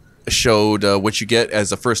 We showed what you get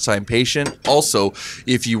as a first-time patient. Also,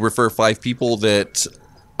 if you refer 5 people that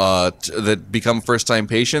become first-time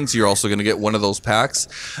patients, you're also going to get one of those packs.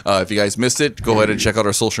 If you guys missed it, go ahead and check out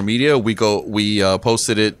our social media. We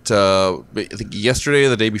posted it I think yesterday or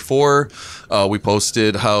the day before. We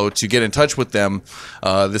posted how to get in touch with them.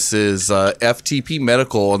 This is FTP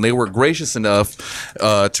Medical, and they were gracious enough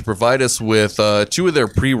to provide us with 2 of their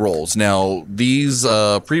pre-rolls. Now, these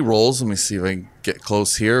pre-rolls, let me see if I can get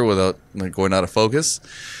close here without going out of focus.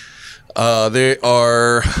 They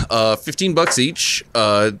are $15 each.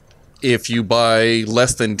 if you buy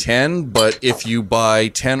less than 10, but if you buy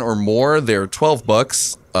 10 or more, they're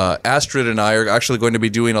 $12. Astrid and I are actually going to be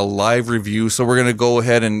doing a live review, so we're going to go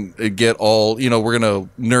ahead and get all, we're going to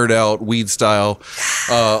nerd out weed style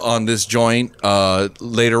on this joint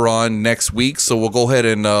later on next week. So we'll go ahead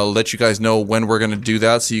and let you guys know when we're going to do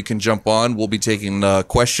that, so you can jump on. We'll be taking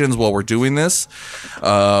questions while we're doing this.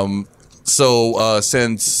 So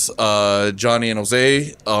since Johnny and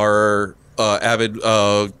Jose are avid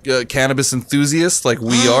cannabis enthusiasts like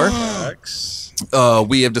we are,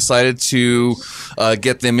 we have decided to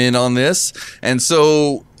get them in on this. And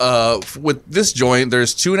so with this joint,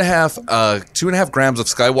 there's 2.5 grams of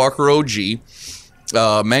Skywalker OG.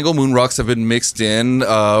 Mango Moon Rocks have been mixed in,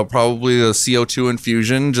 probably a CO2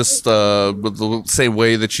 infusion, just with the same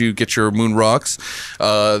way that you get your Moon Rocks.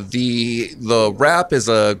 The wrap is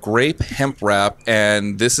a grape hemp wrap,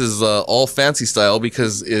 and this is all fancy style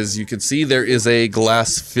because, as you can see, there is a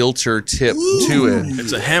glass filter tip to it.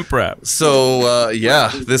 It's a hemp wrap. So yeah,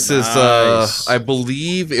 this is I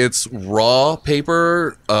believe it's raw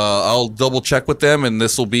paper. I'll double check with them, and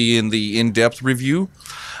this will be in the in-depth review.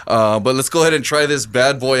 But let's go ahead and try this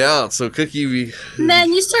bad boy out. So, Cookie,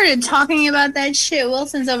 Man, you started talking about that shit.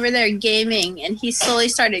 Wilson's over there gaming, and he slowly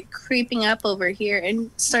started creeping up over here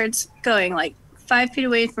and starts going like 5 feet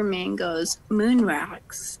away from me and goes, Moon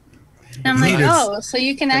Rocks. And I'm like, oh, so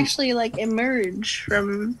you can actually like emerge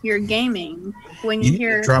from your gaming when you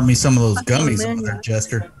hear. Drop me some of those gummies over there,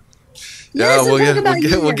 Jester. Yeah,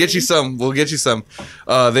 we'll get you some. We'll get you some.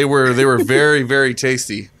 They were very, very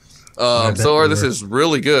tasty. So this is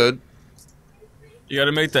really good. You got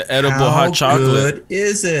to make the edible hot chocolate. How good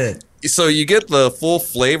is it? So you get the full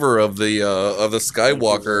flavor of the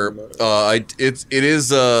Skywalker. It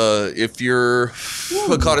is if you're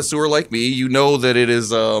a connoisseur like me, you know that it is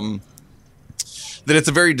that it's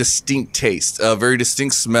a very distinct taste, a very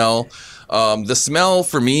distinct smell. The smell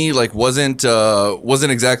for me wasn't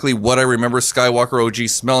exactly what I remember Skywalker OG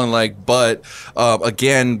smelling like, but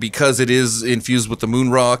again, because it is infused with the Moon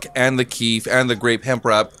Rock and the Keef and the grape hemp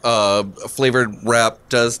wrap, flavored wrap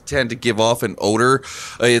does tend to give off an odor,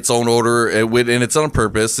 its own odor, and it's on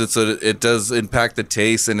purpose. It does impact the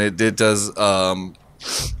taste, and it does.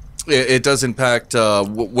 It does impact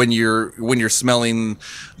when you're smelling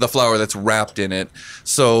the flower that's wrapped in it.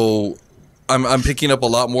 So I'm picking up a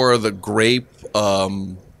lot more of the grape, a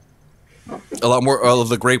lot more of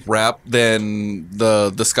the grape wrap than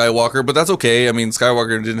the Skywalker, but that's okay. I mean,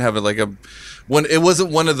 Skywalker didn't have it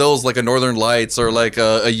wasn't one of those like a Northern Lights or like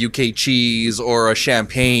a UK cheese or a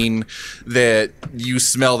champagne that you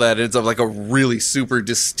smell that it's like a really super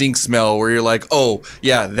distinct smell where you're like, oh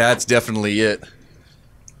yeah, that's definitely it.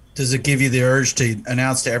 Does it give you the urge to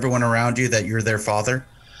announce to everyone around you that you're their father?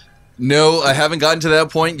 No, I haven't gotten to that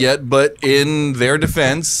point yet, but in their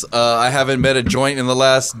defense, I haven't met a joint in the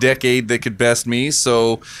last decade that could best me,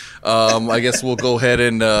 so I guess we'll go ahead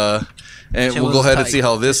and we'll go ahead and see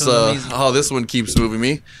how this one keeps moving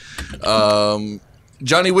me.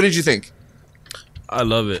 Johnny, what did you think? I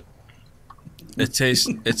love it. It tastes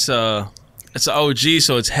it's an OG,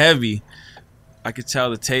 so it's heavy. I could tell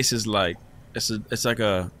the taste is like it's like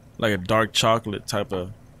a dark chocolate type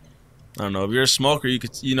of. I don't know. If you're a smoker, you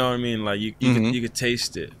could, you know what I mean. Like you could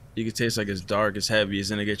taste it. You could taste like it's dark, it's heavy, it's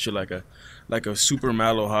gonna get you like a super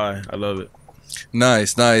mellow high. I love it.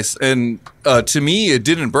 Nice. And to me, it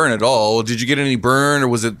didn't burn at all. Did you get any burn, or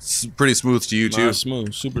was it pretty smooth to you too? Nah,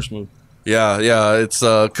 smooth, super smooth. Yeah. It's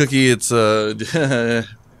Cookie. It's may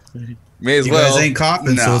as You well. guys ain't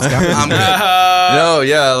coughing, so it's got I'm good. No,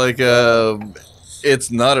 yeah,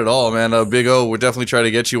 it's not at all, man. Big O would definitely try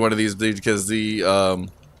to get you one of these because the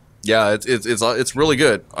yeah, it's really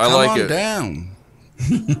good. I like it. Down.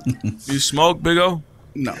 You smoke, Big O?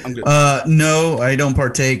 No, I'm good. No, I don't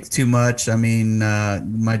partake too much. I mean,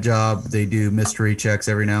 my job, they do mystery checks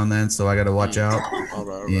every now and then, so I got to watch out.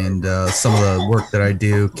 And some of the work that I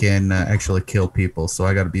do can actually kill people, so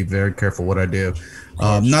I got to be very careful what I do.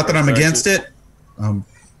 Not that I'm against it. I'm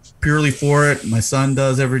purely for it. My son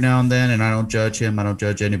does every now and then, and I don't judge him. I don't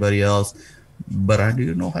judge anybody else. But I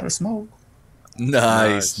do know how to smoke.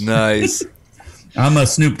 Nice. I'm a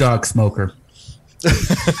Snoop Dogg smoker.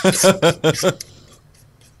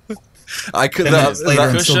 I could. Later,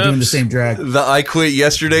 I'm still doing the same drag. The I quit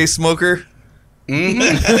yesterday smoker.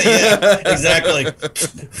 Yeah, exactly.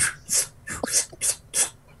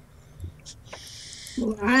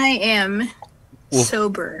 I am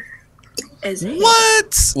sober as hell.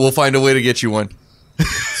 What? We'll find a way to get you one.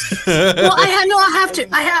 Well, I have to.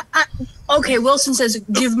 Okay, Wilson says,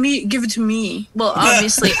 give it to me. Well,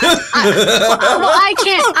 obviously, I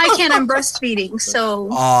can't. I'm breastfeeding, so.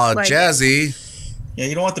 Aw, Jazzy. Yeah,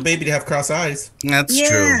 you don't want the baby to have cross eyes. That's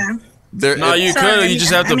true. No, you Sorry, could. You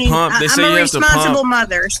just have to I mean, pump. They say I'm you a have to responsible pump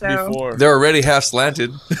mother, so before. They're already half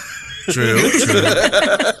slanted. True.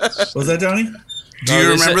 What was that, Johnny? Do you they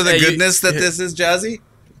remember said- the hey, you- goodness that this is, Jazzy?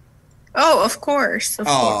 oh, of course, of course.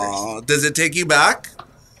 Oh, does it take you back?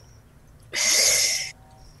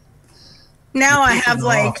 Now I have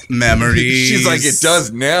like Memories. She's like, it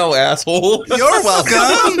does now, asshole. You're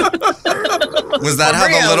welcome. Was that how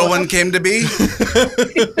the real. little one came to be?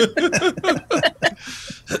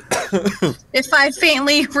 if I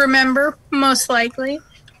faintly remember, most likely.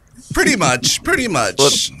 Pretty much. Pretty much.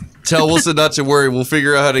 But tell Wilson not to worry. We'll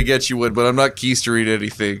figure out how to get you one, but I'm not keystering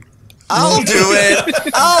anything. I'll do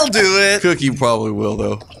it. I'll do it. Cookie probably will,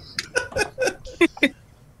 though.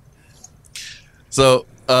 So,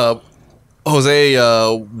 Jose,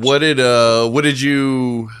 what did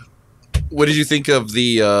you think of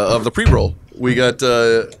the pre-roll? We got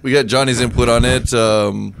Johnny's input on it,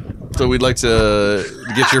 so we'd like to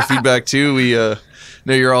get your feedback too. We know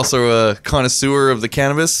you're also a connoisseur of the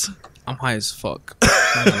cannabis. I'm high as fuck.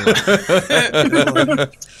 I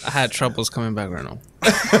had troubles coming back right now.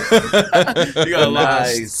 You got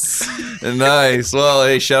lost. Nice. Well,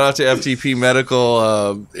 hey, shout out to FTP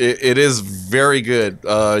Medical. It is very good.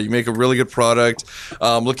 You make a really good product.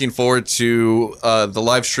 I'm looking forward to the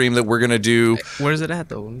live stream that we're gonna do. Where's it at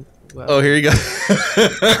though? Oh, here you go.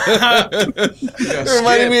 It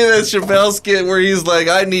reminded me of that Chappelle skit where he's like,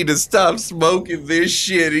 I need to stop smoking this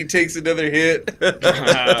shit. He takes another hit.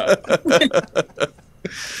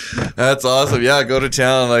 That's awesome. Yeah, go to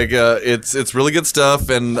town. Like, it's really good stuff.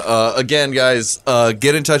 And again, guys,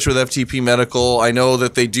 get in touch with FTP Medical. I know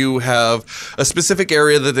that they do have a specific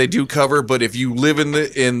area that they do cover, but if you live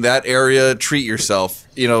in that area, treat yourself.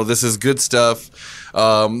 You know, this is good stuff.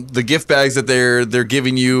 The gift bags that they're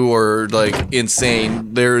giving you are like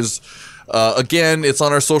insane. There's again, it's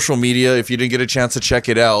on our social media if you didn't get a chance to check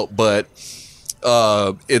it out, but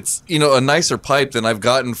it's, you know, a nicer pipe than I've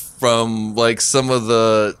gotten from like some of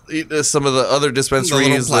the other dispensaries,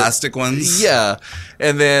 The little plastic ones. Yeah,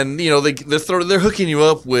 and then, you know, they're hooking you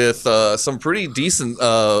up with some pretty decent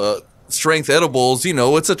strength edibles. You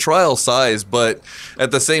know, it's a trial size, but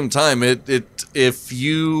at the same time, if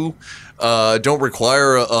you don't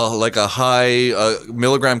require a high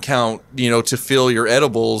milligram count, you know, to fill your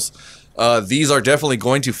edibles, these are definitely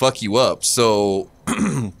going to fuck you up. So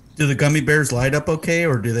Do the gummy bears light up okay,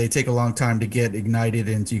 or do they take a long time to get ignited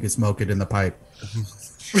and so you can smoke it in the pipe?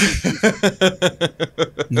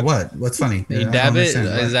 What? What's funny? You I don't dab it?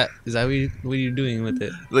 understand. Is that what you're doing with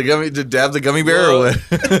it? to dab the gummy bear or what?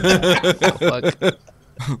 Fuck.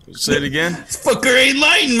 Say it again. This fucker ain't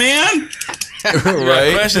lighting, man. You got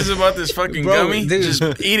Right? questions about this fucking Bro, gummy? dude. Just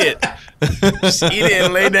eat it. Just eat it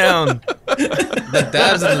and lay down. The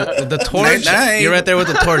dabs and the torch. Night-night. You're right there with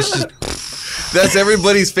the torch. Just That's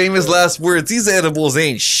everybody's famous last words. These edibles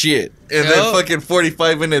ain't shit. And then Yep. fucking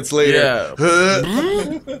 45 minutes later. Yeah.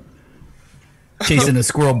 Huh? Chasing a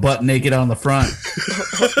squirrel butt naked on the front.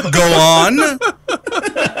 Go on.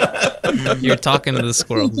 you're talking to the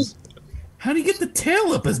squirrels. How do you get the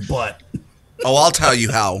tail up his butt? Oh, I'll tell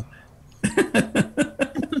you how.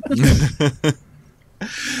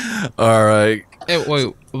 All right. Hey,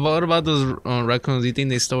 wait. What about those raccoons? Do you think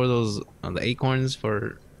they store those the acorns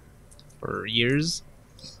for years?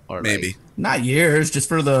 Or Maybe. Not years, just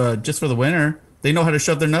for the winter. They know how to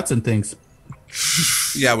shove their nuts in things.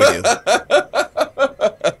 Yeah, we do.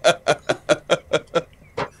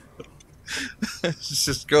 It's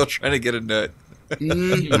just a girl trying to get a nut.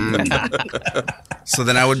 So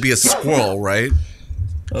then I would be a squirrel, right?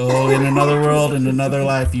 Oh, in another world, in another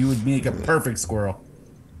life, you would make a perfect squirrel.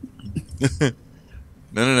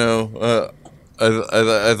 No.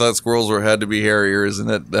 I thought squirrels had to be hairier. Isn't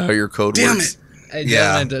that how your code Damn works? it. Hey,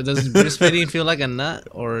 Yeah. Does breastfeeding feel like a nut,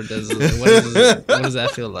 or what does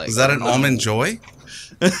that feel like? Is that an almond joy?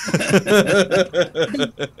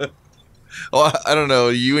 Oh, I don't know.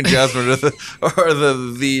 You and Jasmine are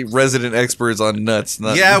the resident experts on nuts.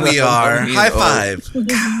 Not, Yeah, we are. not me and High O. five.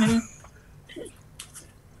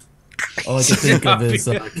 All I can think of is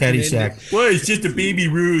Caddyshack. Well, it's just a baby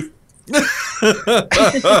Ruth.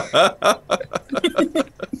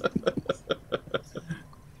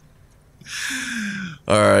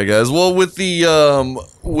 All right, guys. Well, with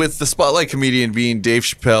the spotlight comedian being Dave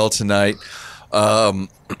Chappelle tonight,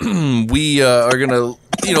 we are gonna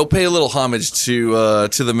pay a little homage to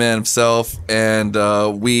the man himself, and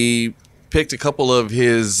we picked a couple of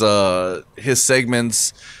his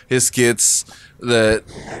segments, his skits that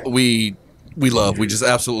we love. We just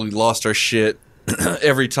absolutely lost our shit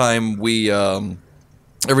every time we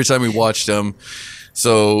watched them.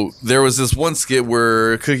 So there was this one skit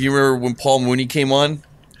where Cookie, remember when Paul Mooney came on?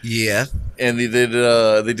 Yeah. And they did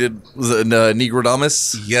was it,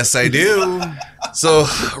 Negrodamus? Yes, I do. So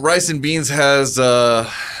Rice and Beans has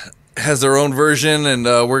their own version, and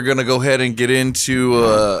we're gonna go ahead and get into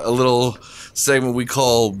a little segment we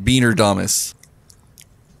call Beanerdamus.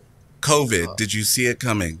 COVID. Did you see it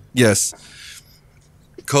coming? Yes,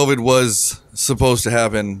 COVID was supposed to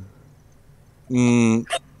happen.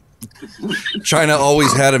 China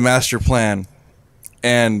always had a master plan,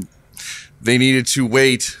 and they needed to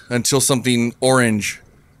wait until something orange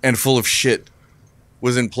and full of shit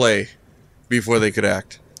was in play before they could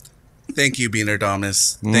act. Thank you,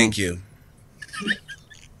 Beanerdamus. Thank you.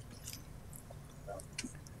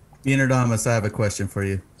 Beanerdamus, I have a question for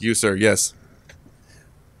you. You, sir, yes.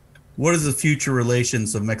 What is the future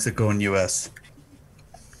relations of Mexico and U.S.?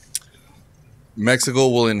 Mexico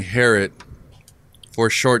will inherit, for a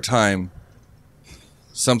short time,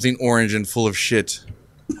 something orange and full of shit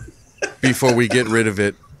before we get rid of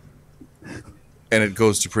it and it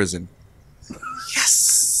goes to prison.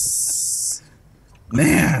 Yes.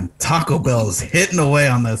 Man, Taco Bell's hitting away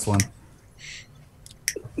on this one.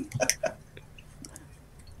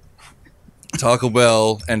 Taco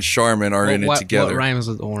Bell and Charmin are in it together. What rhymes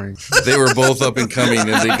with orange? They were both up and coming, and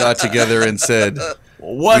they got together and said,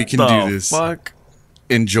 What "We can the do this. fuck?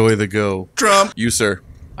 Enjoy the go." Trump. You, sir.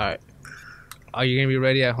 All right. Are you gonna be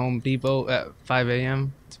ready at Home Depot at 5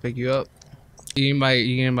 a.m. to pick you up? You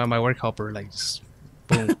can buy my work helper, like just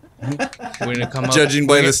boom. We're gonna come up. Judging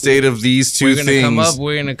by the state of these two we're gonna things, come up.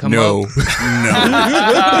 We're gonna come no. up.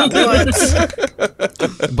 No.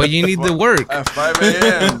 But you need the work. At 5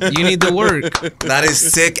 a.m. You need the work. That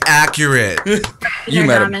is sick accurate. You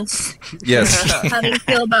met him. Beanerdamus, Yes. how do you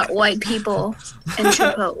feel about white people and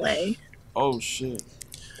Chipotle? Oh shit.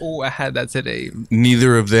 Oh, I had that today.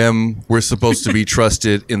 Neither of them were supposed to be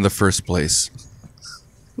trusted in the first place.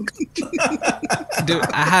 Dude,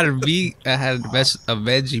 I had a veggie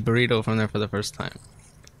burrito from there for the first time.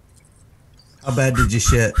 How bad did you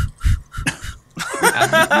shit?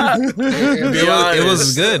 It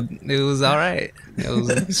was good. It was all right. It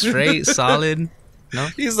was straight, solid. No,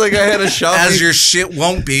 He's like, I had a shopping. As your shit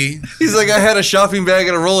won't be. He's like, I had a shopping bag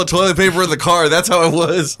and a roll of toilet paper in the car. That's how it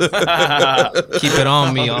was. keep it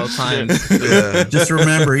on me all the time. Yeah. Just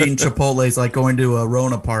remember, eating Chipotle is like going to a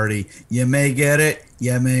Rona party. You may get it,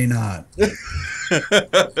 you may not.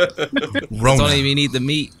 Rona. Don't even eat the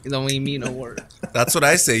meat. You don't even meat no word. That's what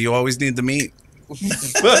I say. You always need the meat.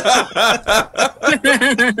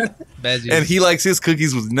 Veggies. And he likes his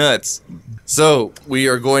cookies with nuts. So we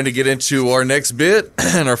are going to get into our next bit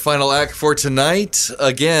and our final act for tonight.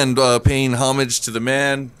 Again, paying homage to the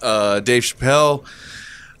man, Dave Chappelle.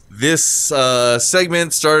 This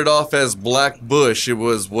segment started off as Black Bush. It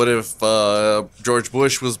was what if George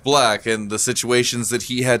Bush was black and the situations that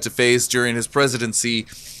he had to face during his presidency.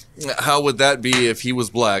 How would that be if he was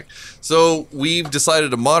black? So we've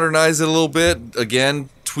decided to modernize it a little bit. Again,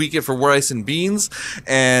 tweak it for rice and beans.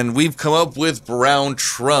 And we've come up with Brown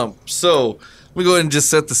Trump. So let me go ahead and just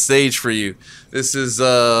set the stage for you. This is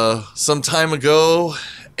some time ago.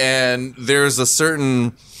 And there's a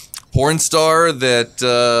certain porn star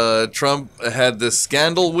that Trump had this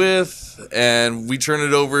scandal with. And we turn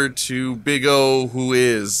it over to Big O, who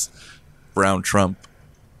is Brown Trump.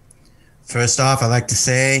 First off, I like to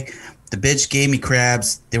say the bitch gave me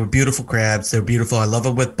crabs. They were beautiful crabs. They were beautiful. I love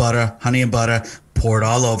them with butter, honey and butter, poured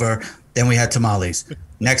all over. Then we had tamales.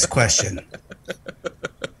 Next question.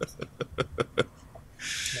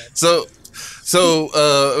 So,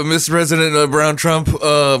 Mr. President Brown Trump,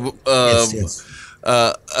 Yes.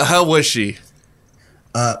 how was she?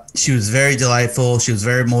 She was very delightful. She was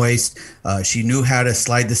very moist. She knew how to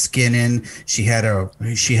slide the skin in. She had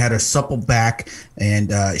a supple back,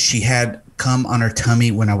 and she had cum on her tummy.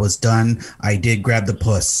 When I was done, I did grab the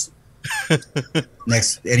puss.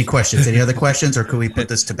 Next, any questions? Any other questions, or could we put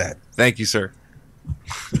this to bed? Thank you, sir.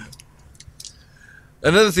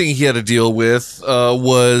 Another thing he had to deal with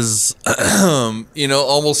was,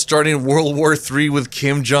 almost starting World War III with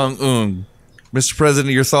Kim Jong-un. Mr.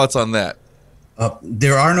 President, your thoughts on that?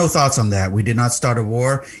 There are no thoughts on that. We did not start a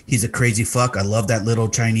war. He's a crazy fuck. I love that little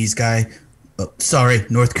Chinese guy.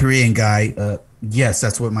 North Korean guy. Yes,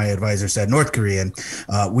 that's what my advisor said. North Korean.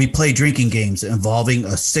 We play drinking games involving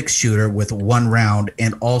a 6-shooter with 1 round,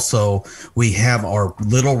 and also we have our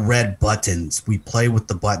little red buttons. We play with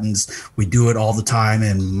the buttons. We do it all the time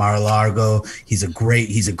in Mar-a-Lago. He's a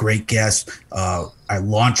great guest. I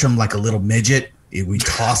launch him like a little midget. We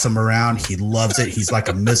toss him around. He loves it. He's like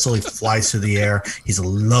a missile. He flies through the air. He's a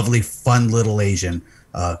lovely, fun little Asian.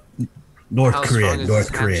 North How Korea. strong is North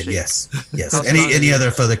this Korea. handshake? Yes. Yes. How Any strong is other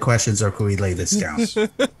it? further questions, or can we lay this down?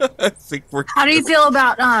 I think we're. How do you feel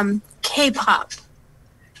about K-pop?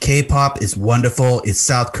 K-pop is wonderful. It's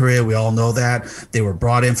South Korea. We all know that. They were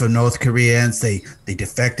brought in from North Koreans. They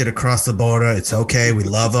defected across the border. It's okay. We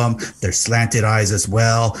love them. They're slanted eyes as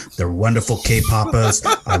well. They're wonderful K-poppers.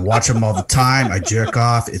 I watch them all the time. I jerk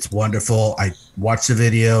off. It's wonderful. I watch the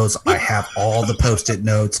videos. I have all the post-it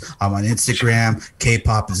notes. I'm on Instagram.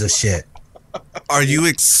 K-pop is a shit. Are you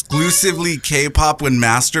exclusively K-pop when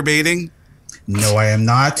masturbating? No, I am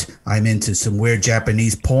not. I'm into some weird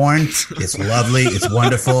Japanese porn. It's lovely. It's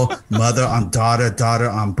wonderful. Mother on daughter, daughter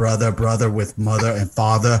on brother, brother with mother and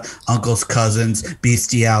father, uncles, cousins,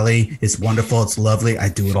 bestiality. It's wonderful. It's lovely. I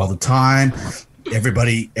do it all the time.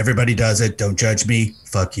 Everybody does it. Don't judge me.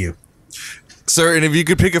 Fuck you. Sir, and if you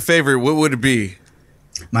could pick a favorite, what would it be?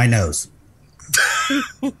 My nose.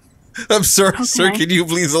 I'm sorry, sir. Okay. Can you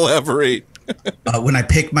please elaborate? When I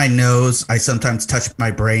pick my nose, I sometimes touch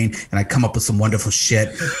my brain and I come up with some wonderful shit.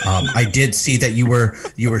 I did see that you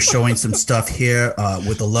were showing some stuff here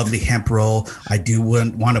with a lovely hemp roll. I do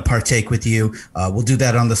want to partake with you. We'll do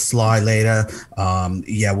that on the sly later.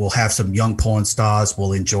 Yeah, we'll have some young porn stars.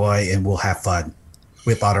 We'll enjoy and we'll have fun.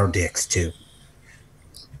 Whip out our dicks too.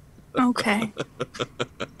 Okay.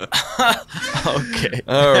 Okay.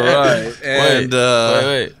 All right. And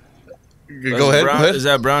wait. go ahead. Brown, Go ahead. Is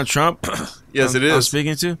that Brown Trump? Yes, it is. I'm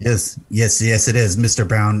speaking to? Yes, it is, Mr.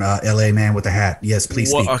 Brown, LA man with the hat. Yes,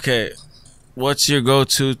 please speak. Okay. What's your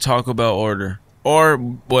go-to Taco Bell order? Or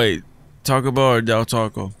wait, Taco Bell or Del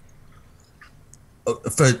Taco?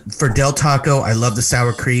 For Del Taco, I love the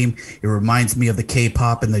sour cream. It reminds me of the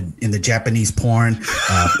K-pop and the Japanese porn.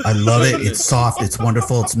 I love it. It's soft. It's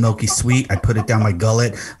wonderful. It's milky sweet. I put it down my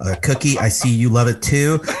gullet. Cookie, I see you love it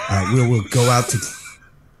too. We'll go out to.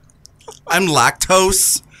 I'm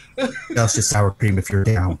lactose. That's just sour cream if you're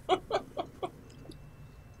down. What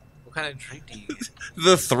kind of drink do you use?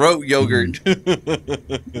 The throat yogurt.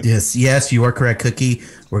 Yes, you are correct, Cookie.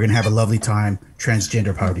 We're gonna have a lovely time.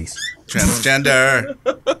 Transgender parties. Transgender.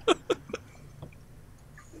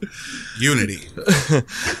 Unity.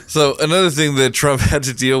 So another thing that Trump had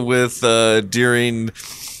to deal with during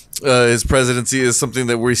his presidency is something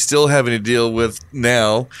that we're still having to deal with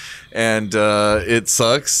now, and it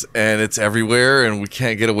sucks, and it's everywhere, and we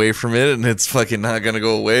can't get away from it, and it's fucking not gonna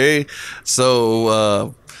go away.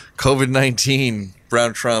 So COVID-19,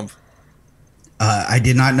 Brown Trump. I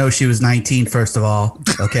did not know she was 19. First of all,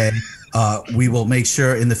 okay. We will make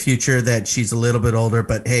sure in the future that she's a little bit older,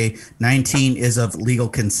 but hey, 19 is of legal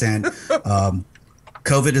consent.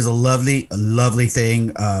 COVID is a lovely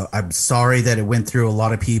thing. I'm sorry that it went through a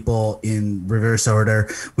lot of people in reverse order.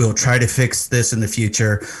 We'll try to fix this in the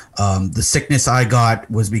future. The sickness I got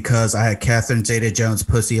was because I had Catherine Zeta-Jones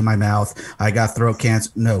pussy in my mouth. I got throat cancer.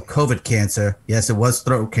 No, COVID cancer. Yes, it was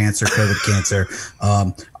throat cancer, COVID cancer.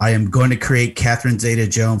 I am going to create Catherine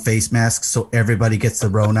Zeta-Jones face masks so everybody gets the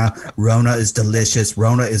Rona. Rona is delicious.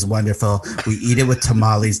 Rona is wonderful. We eat it with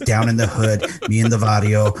tamales down in the hood. Me and the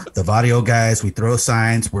Vadio guys, we throw signs.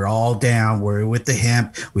 We're all down. We're with the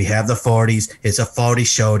hemp. We have the 40s. It's a 40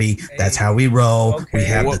 shorty. That's how we roll. Okay. We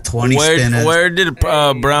have the 20 spinners. Where did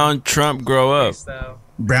Brown Trump grow up?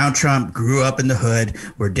 Brown Trump grew up in the hood.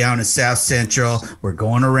 We're down in South Central. We're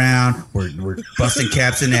going around. We're busting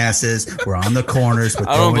caps and asses. We're on the corners. We're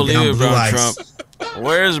I don't throwing believe down it, blue Brown ice. Trump.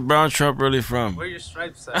 Where is Brown Trump really from? Where are your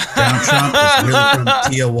stripes at? Brown Trump is really from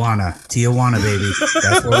Tijuana, baby.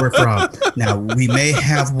 That's where we're from. Now we may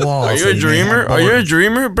have walls. Are you a we may dreamer? have Are you a borders.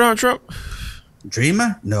 dreamer, Brown Trump?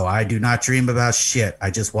 Dreamer? No, I do not dream about shit.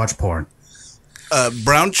 I just watch porn.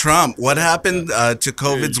 Brown Trump, what happened to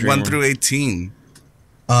COVID's dreamer. 1 through 18?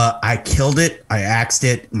 I killed it. I axed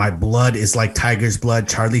it. My blood is like tiger's blood.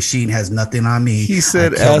 Charlie Sheen has nothing on me. He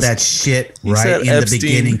said I killed ask- that shit he right said in Epstein. the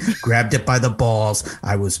beginning. Grabbed it by the balls.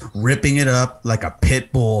 I was ripping it up like a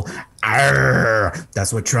pit bull. Arr!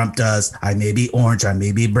 That's what Trump does. I may be orange. I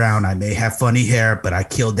may be brown. I may have funny hair, but I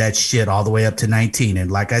killed that shit all the way up to 19. And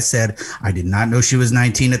like I said, I did not know she was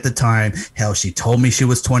 19 at the time. Hell, she told me she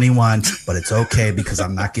was 21, but it's okay because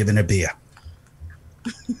I'm not giving her beer.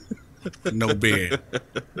 No beer.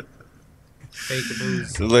 Fake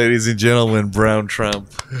booze. Ladies and gentlemen, Brown Trump.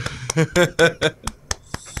 Good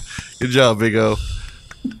job, Big O.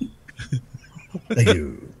 Thank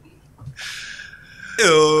you.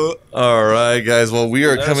 All right, guys. Well, we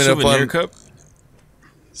are Is that coming a up souvenir on. cup?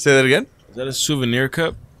 Say that again. Is that a souvenir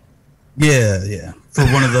cup? Yeah. For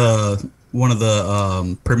one of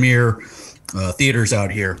the premier theaters out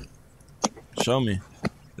here. Show me.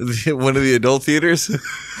 One of the adult theaters.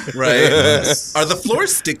 Right? Are the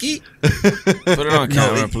floors sticky? Put it on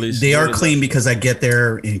camera, please. They are clean because I get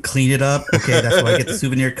there and clean it up. Okay, that's why I get the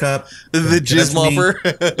souvenir cup. The jizz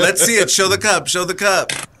mopper. Let's see it. Show the cup. Show the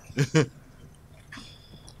cup.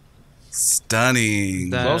 Stunning.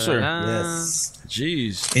 Closer. Yes.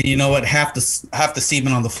 Jeez. And you know what? Half the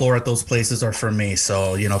semen on the floor at those places are for me.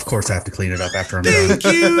 So of course, I have to clean it up after I'm done. Thank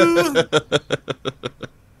you.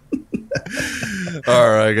 All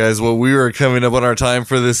right, guys. Well, we were coming up on our time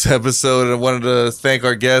for this episode, and I wanted to thank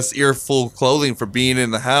our guest, Earful Clothing, for being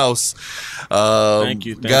in the house. Thank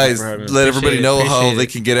you. Guys, you for having me. let everybody know how Appreciate they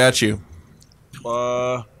it. can get at you.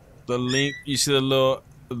 The link, you see the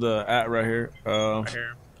at right here. Right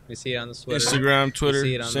here. You see it on the sweater. Instagram, You see Twitter,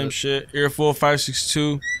 it on same the- shit. Earful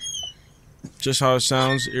 562. Just how it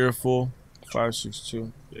sounds. Earful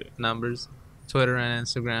 562. Yeah. Numbers. Twitter and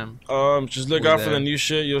Instagram. Just look We're out for there. the new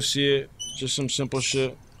shit. You'll see it. Just some simple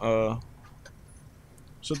shit. Something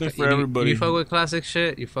for everybody. You fuck with classic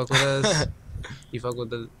shit. You fuck with us. You fuck with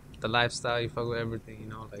the lifestyle. You fuck with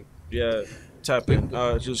everything. Like Yeah, tap in.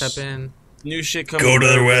 Just tap in. new shit coming. Go to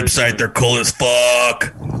their very website. soon. They're cool as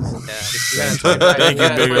fuck. Thank you,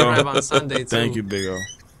 Big O. On Sunday too. Thank you, Big O.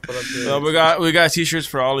 Put up the- We got t-shirts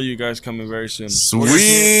for all of you guys coming very soon.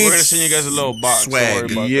 Sweet. We're gonna send you guys a little box. Don't Swag. worry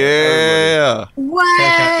about that. Yeah.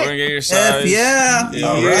 What? We're gonna get your size. Yeah. Yeah.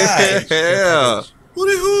 All right. Yeah.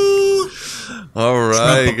 All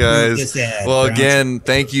right, Trump guys. approved this ad, Well, Brown. again,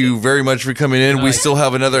 thank you very much for coming in. We still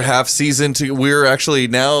have another half season to. We're actually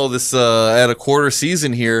now at a quarter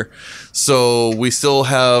season here, so we still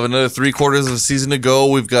have another 3/4 of a season to go.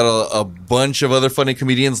 We've got a bunch of other funny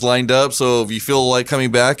comedians lined up. So if you feel like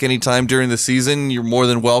coming back anytime during the season, you're more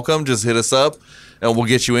than welcome. Just hit us up, and we'll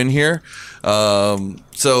get you in here.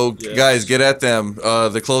 Guys, get at them.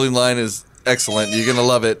 The clothing line is excellent. You're gonna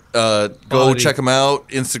love it. Go Quality. check them out.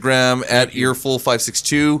 Instagram at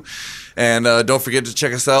Earful562. And don't forget to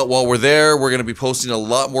check us out while we're there. We're going to be posting a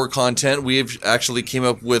lot more content. We've actually came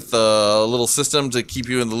up with a little system to keep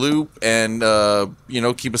you in the loop and,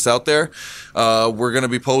 keep us out there. We're going to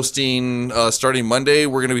be posting, starting Monday,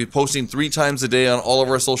 we're going to be posting 3 times a day on all of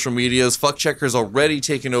our social medias. Fuck Checker's already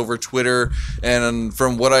taken over Twitter. And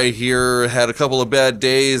from what I hear, had a couple of bad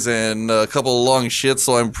days and a couple of long shits.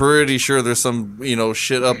 So I'm pretty sure there's some,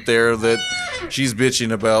 shit up there that she's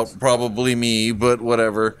bitching about. Probably me, but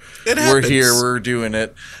whatever. We're here. We're doing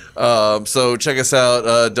it. So check us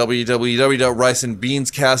out,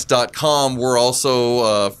 www.riceandbeanscast.com. We're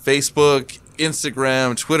also Facebook,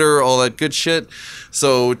 Instagram, Twitter, all that good shit.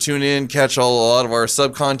 So tune in, catch a lot of our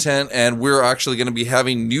sub content, and we're actually going to be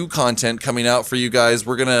having new content coming out for you guys.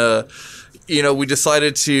 We're going to we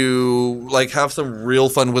decided to have some real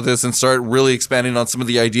fun with this and start really expanding on some of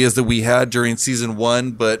the ideas that we had during season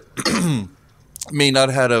 1, but may not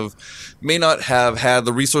have had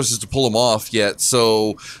the resources to pull them off yet.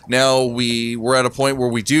 So now we're at a point where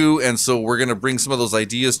we do, and so we're going to bring some of those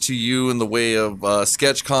ideas to you in the way of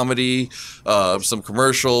sketch comedy, some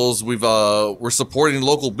commercials. We're supporting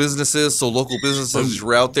local businesses, so local businesses, if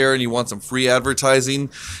you're out there and you want some free advertising,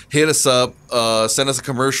 hit us up, send us a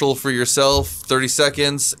commercial for yourself, 30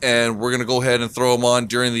 seconds, and we're going to go ahead and throw them on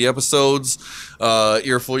during the episodes.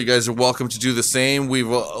 Earful, you guys are welcome to do the same. We've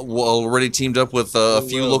already teamed up with a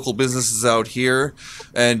few local businesses out here,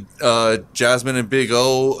 and Jasmine and Big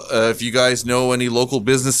O, if you guys know any local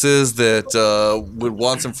businesses that would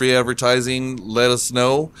want some free advertising, let us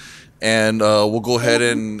know, and we'll go ahead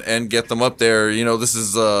and get them up there. This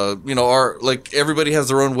is everybody has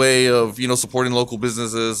their own way of supporting local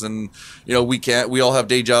businesses, and we all have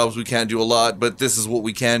day jobs, we can't do a lot, but this is what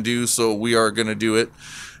we can do, so we are going to do it.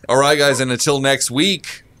 All right, guys, and until next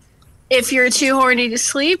week. If you're too horny to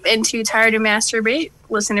sleep and too tired to masturbate,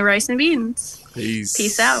 listen to Rice and Beans. Peace.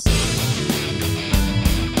 Peace out.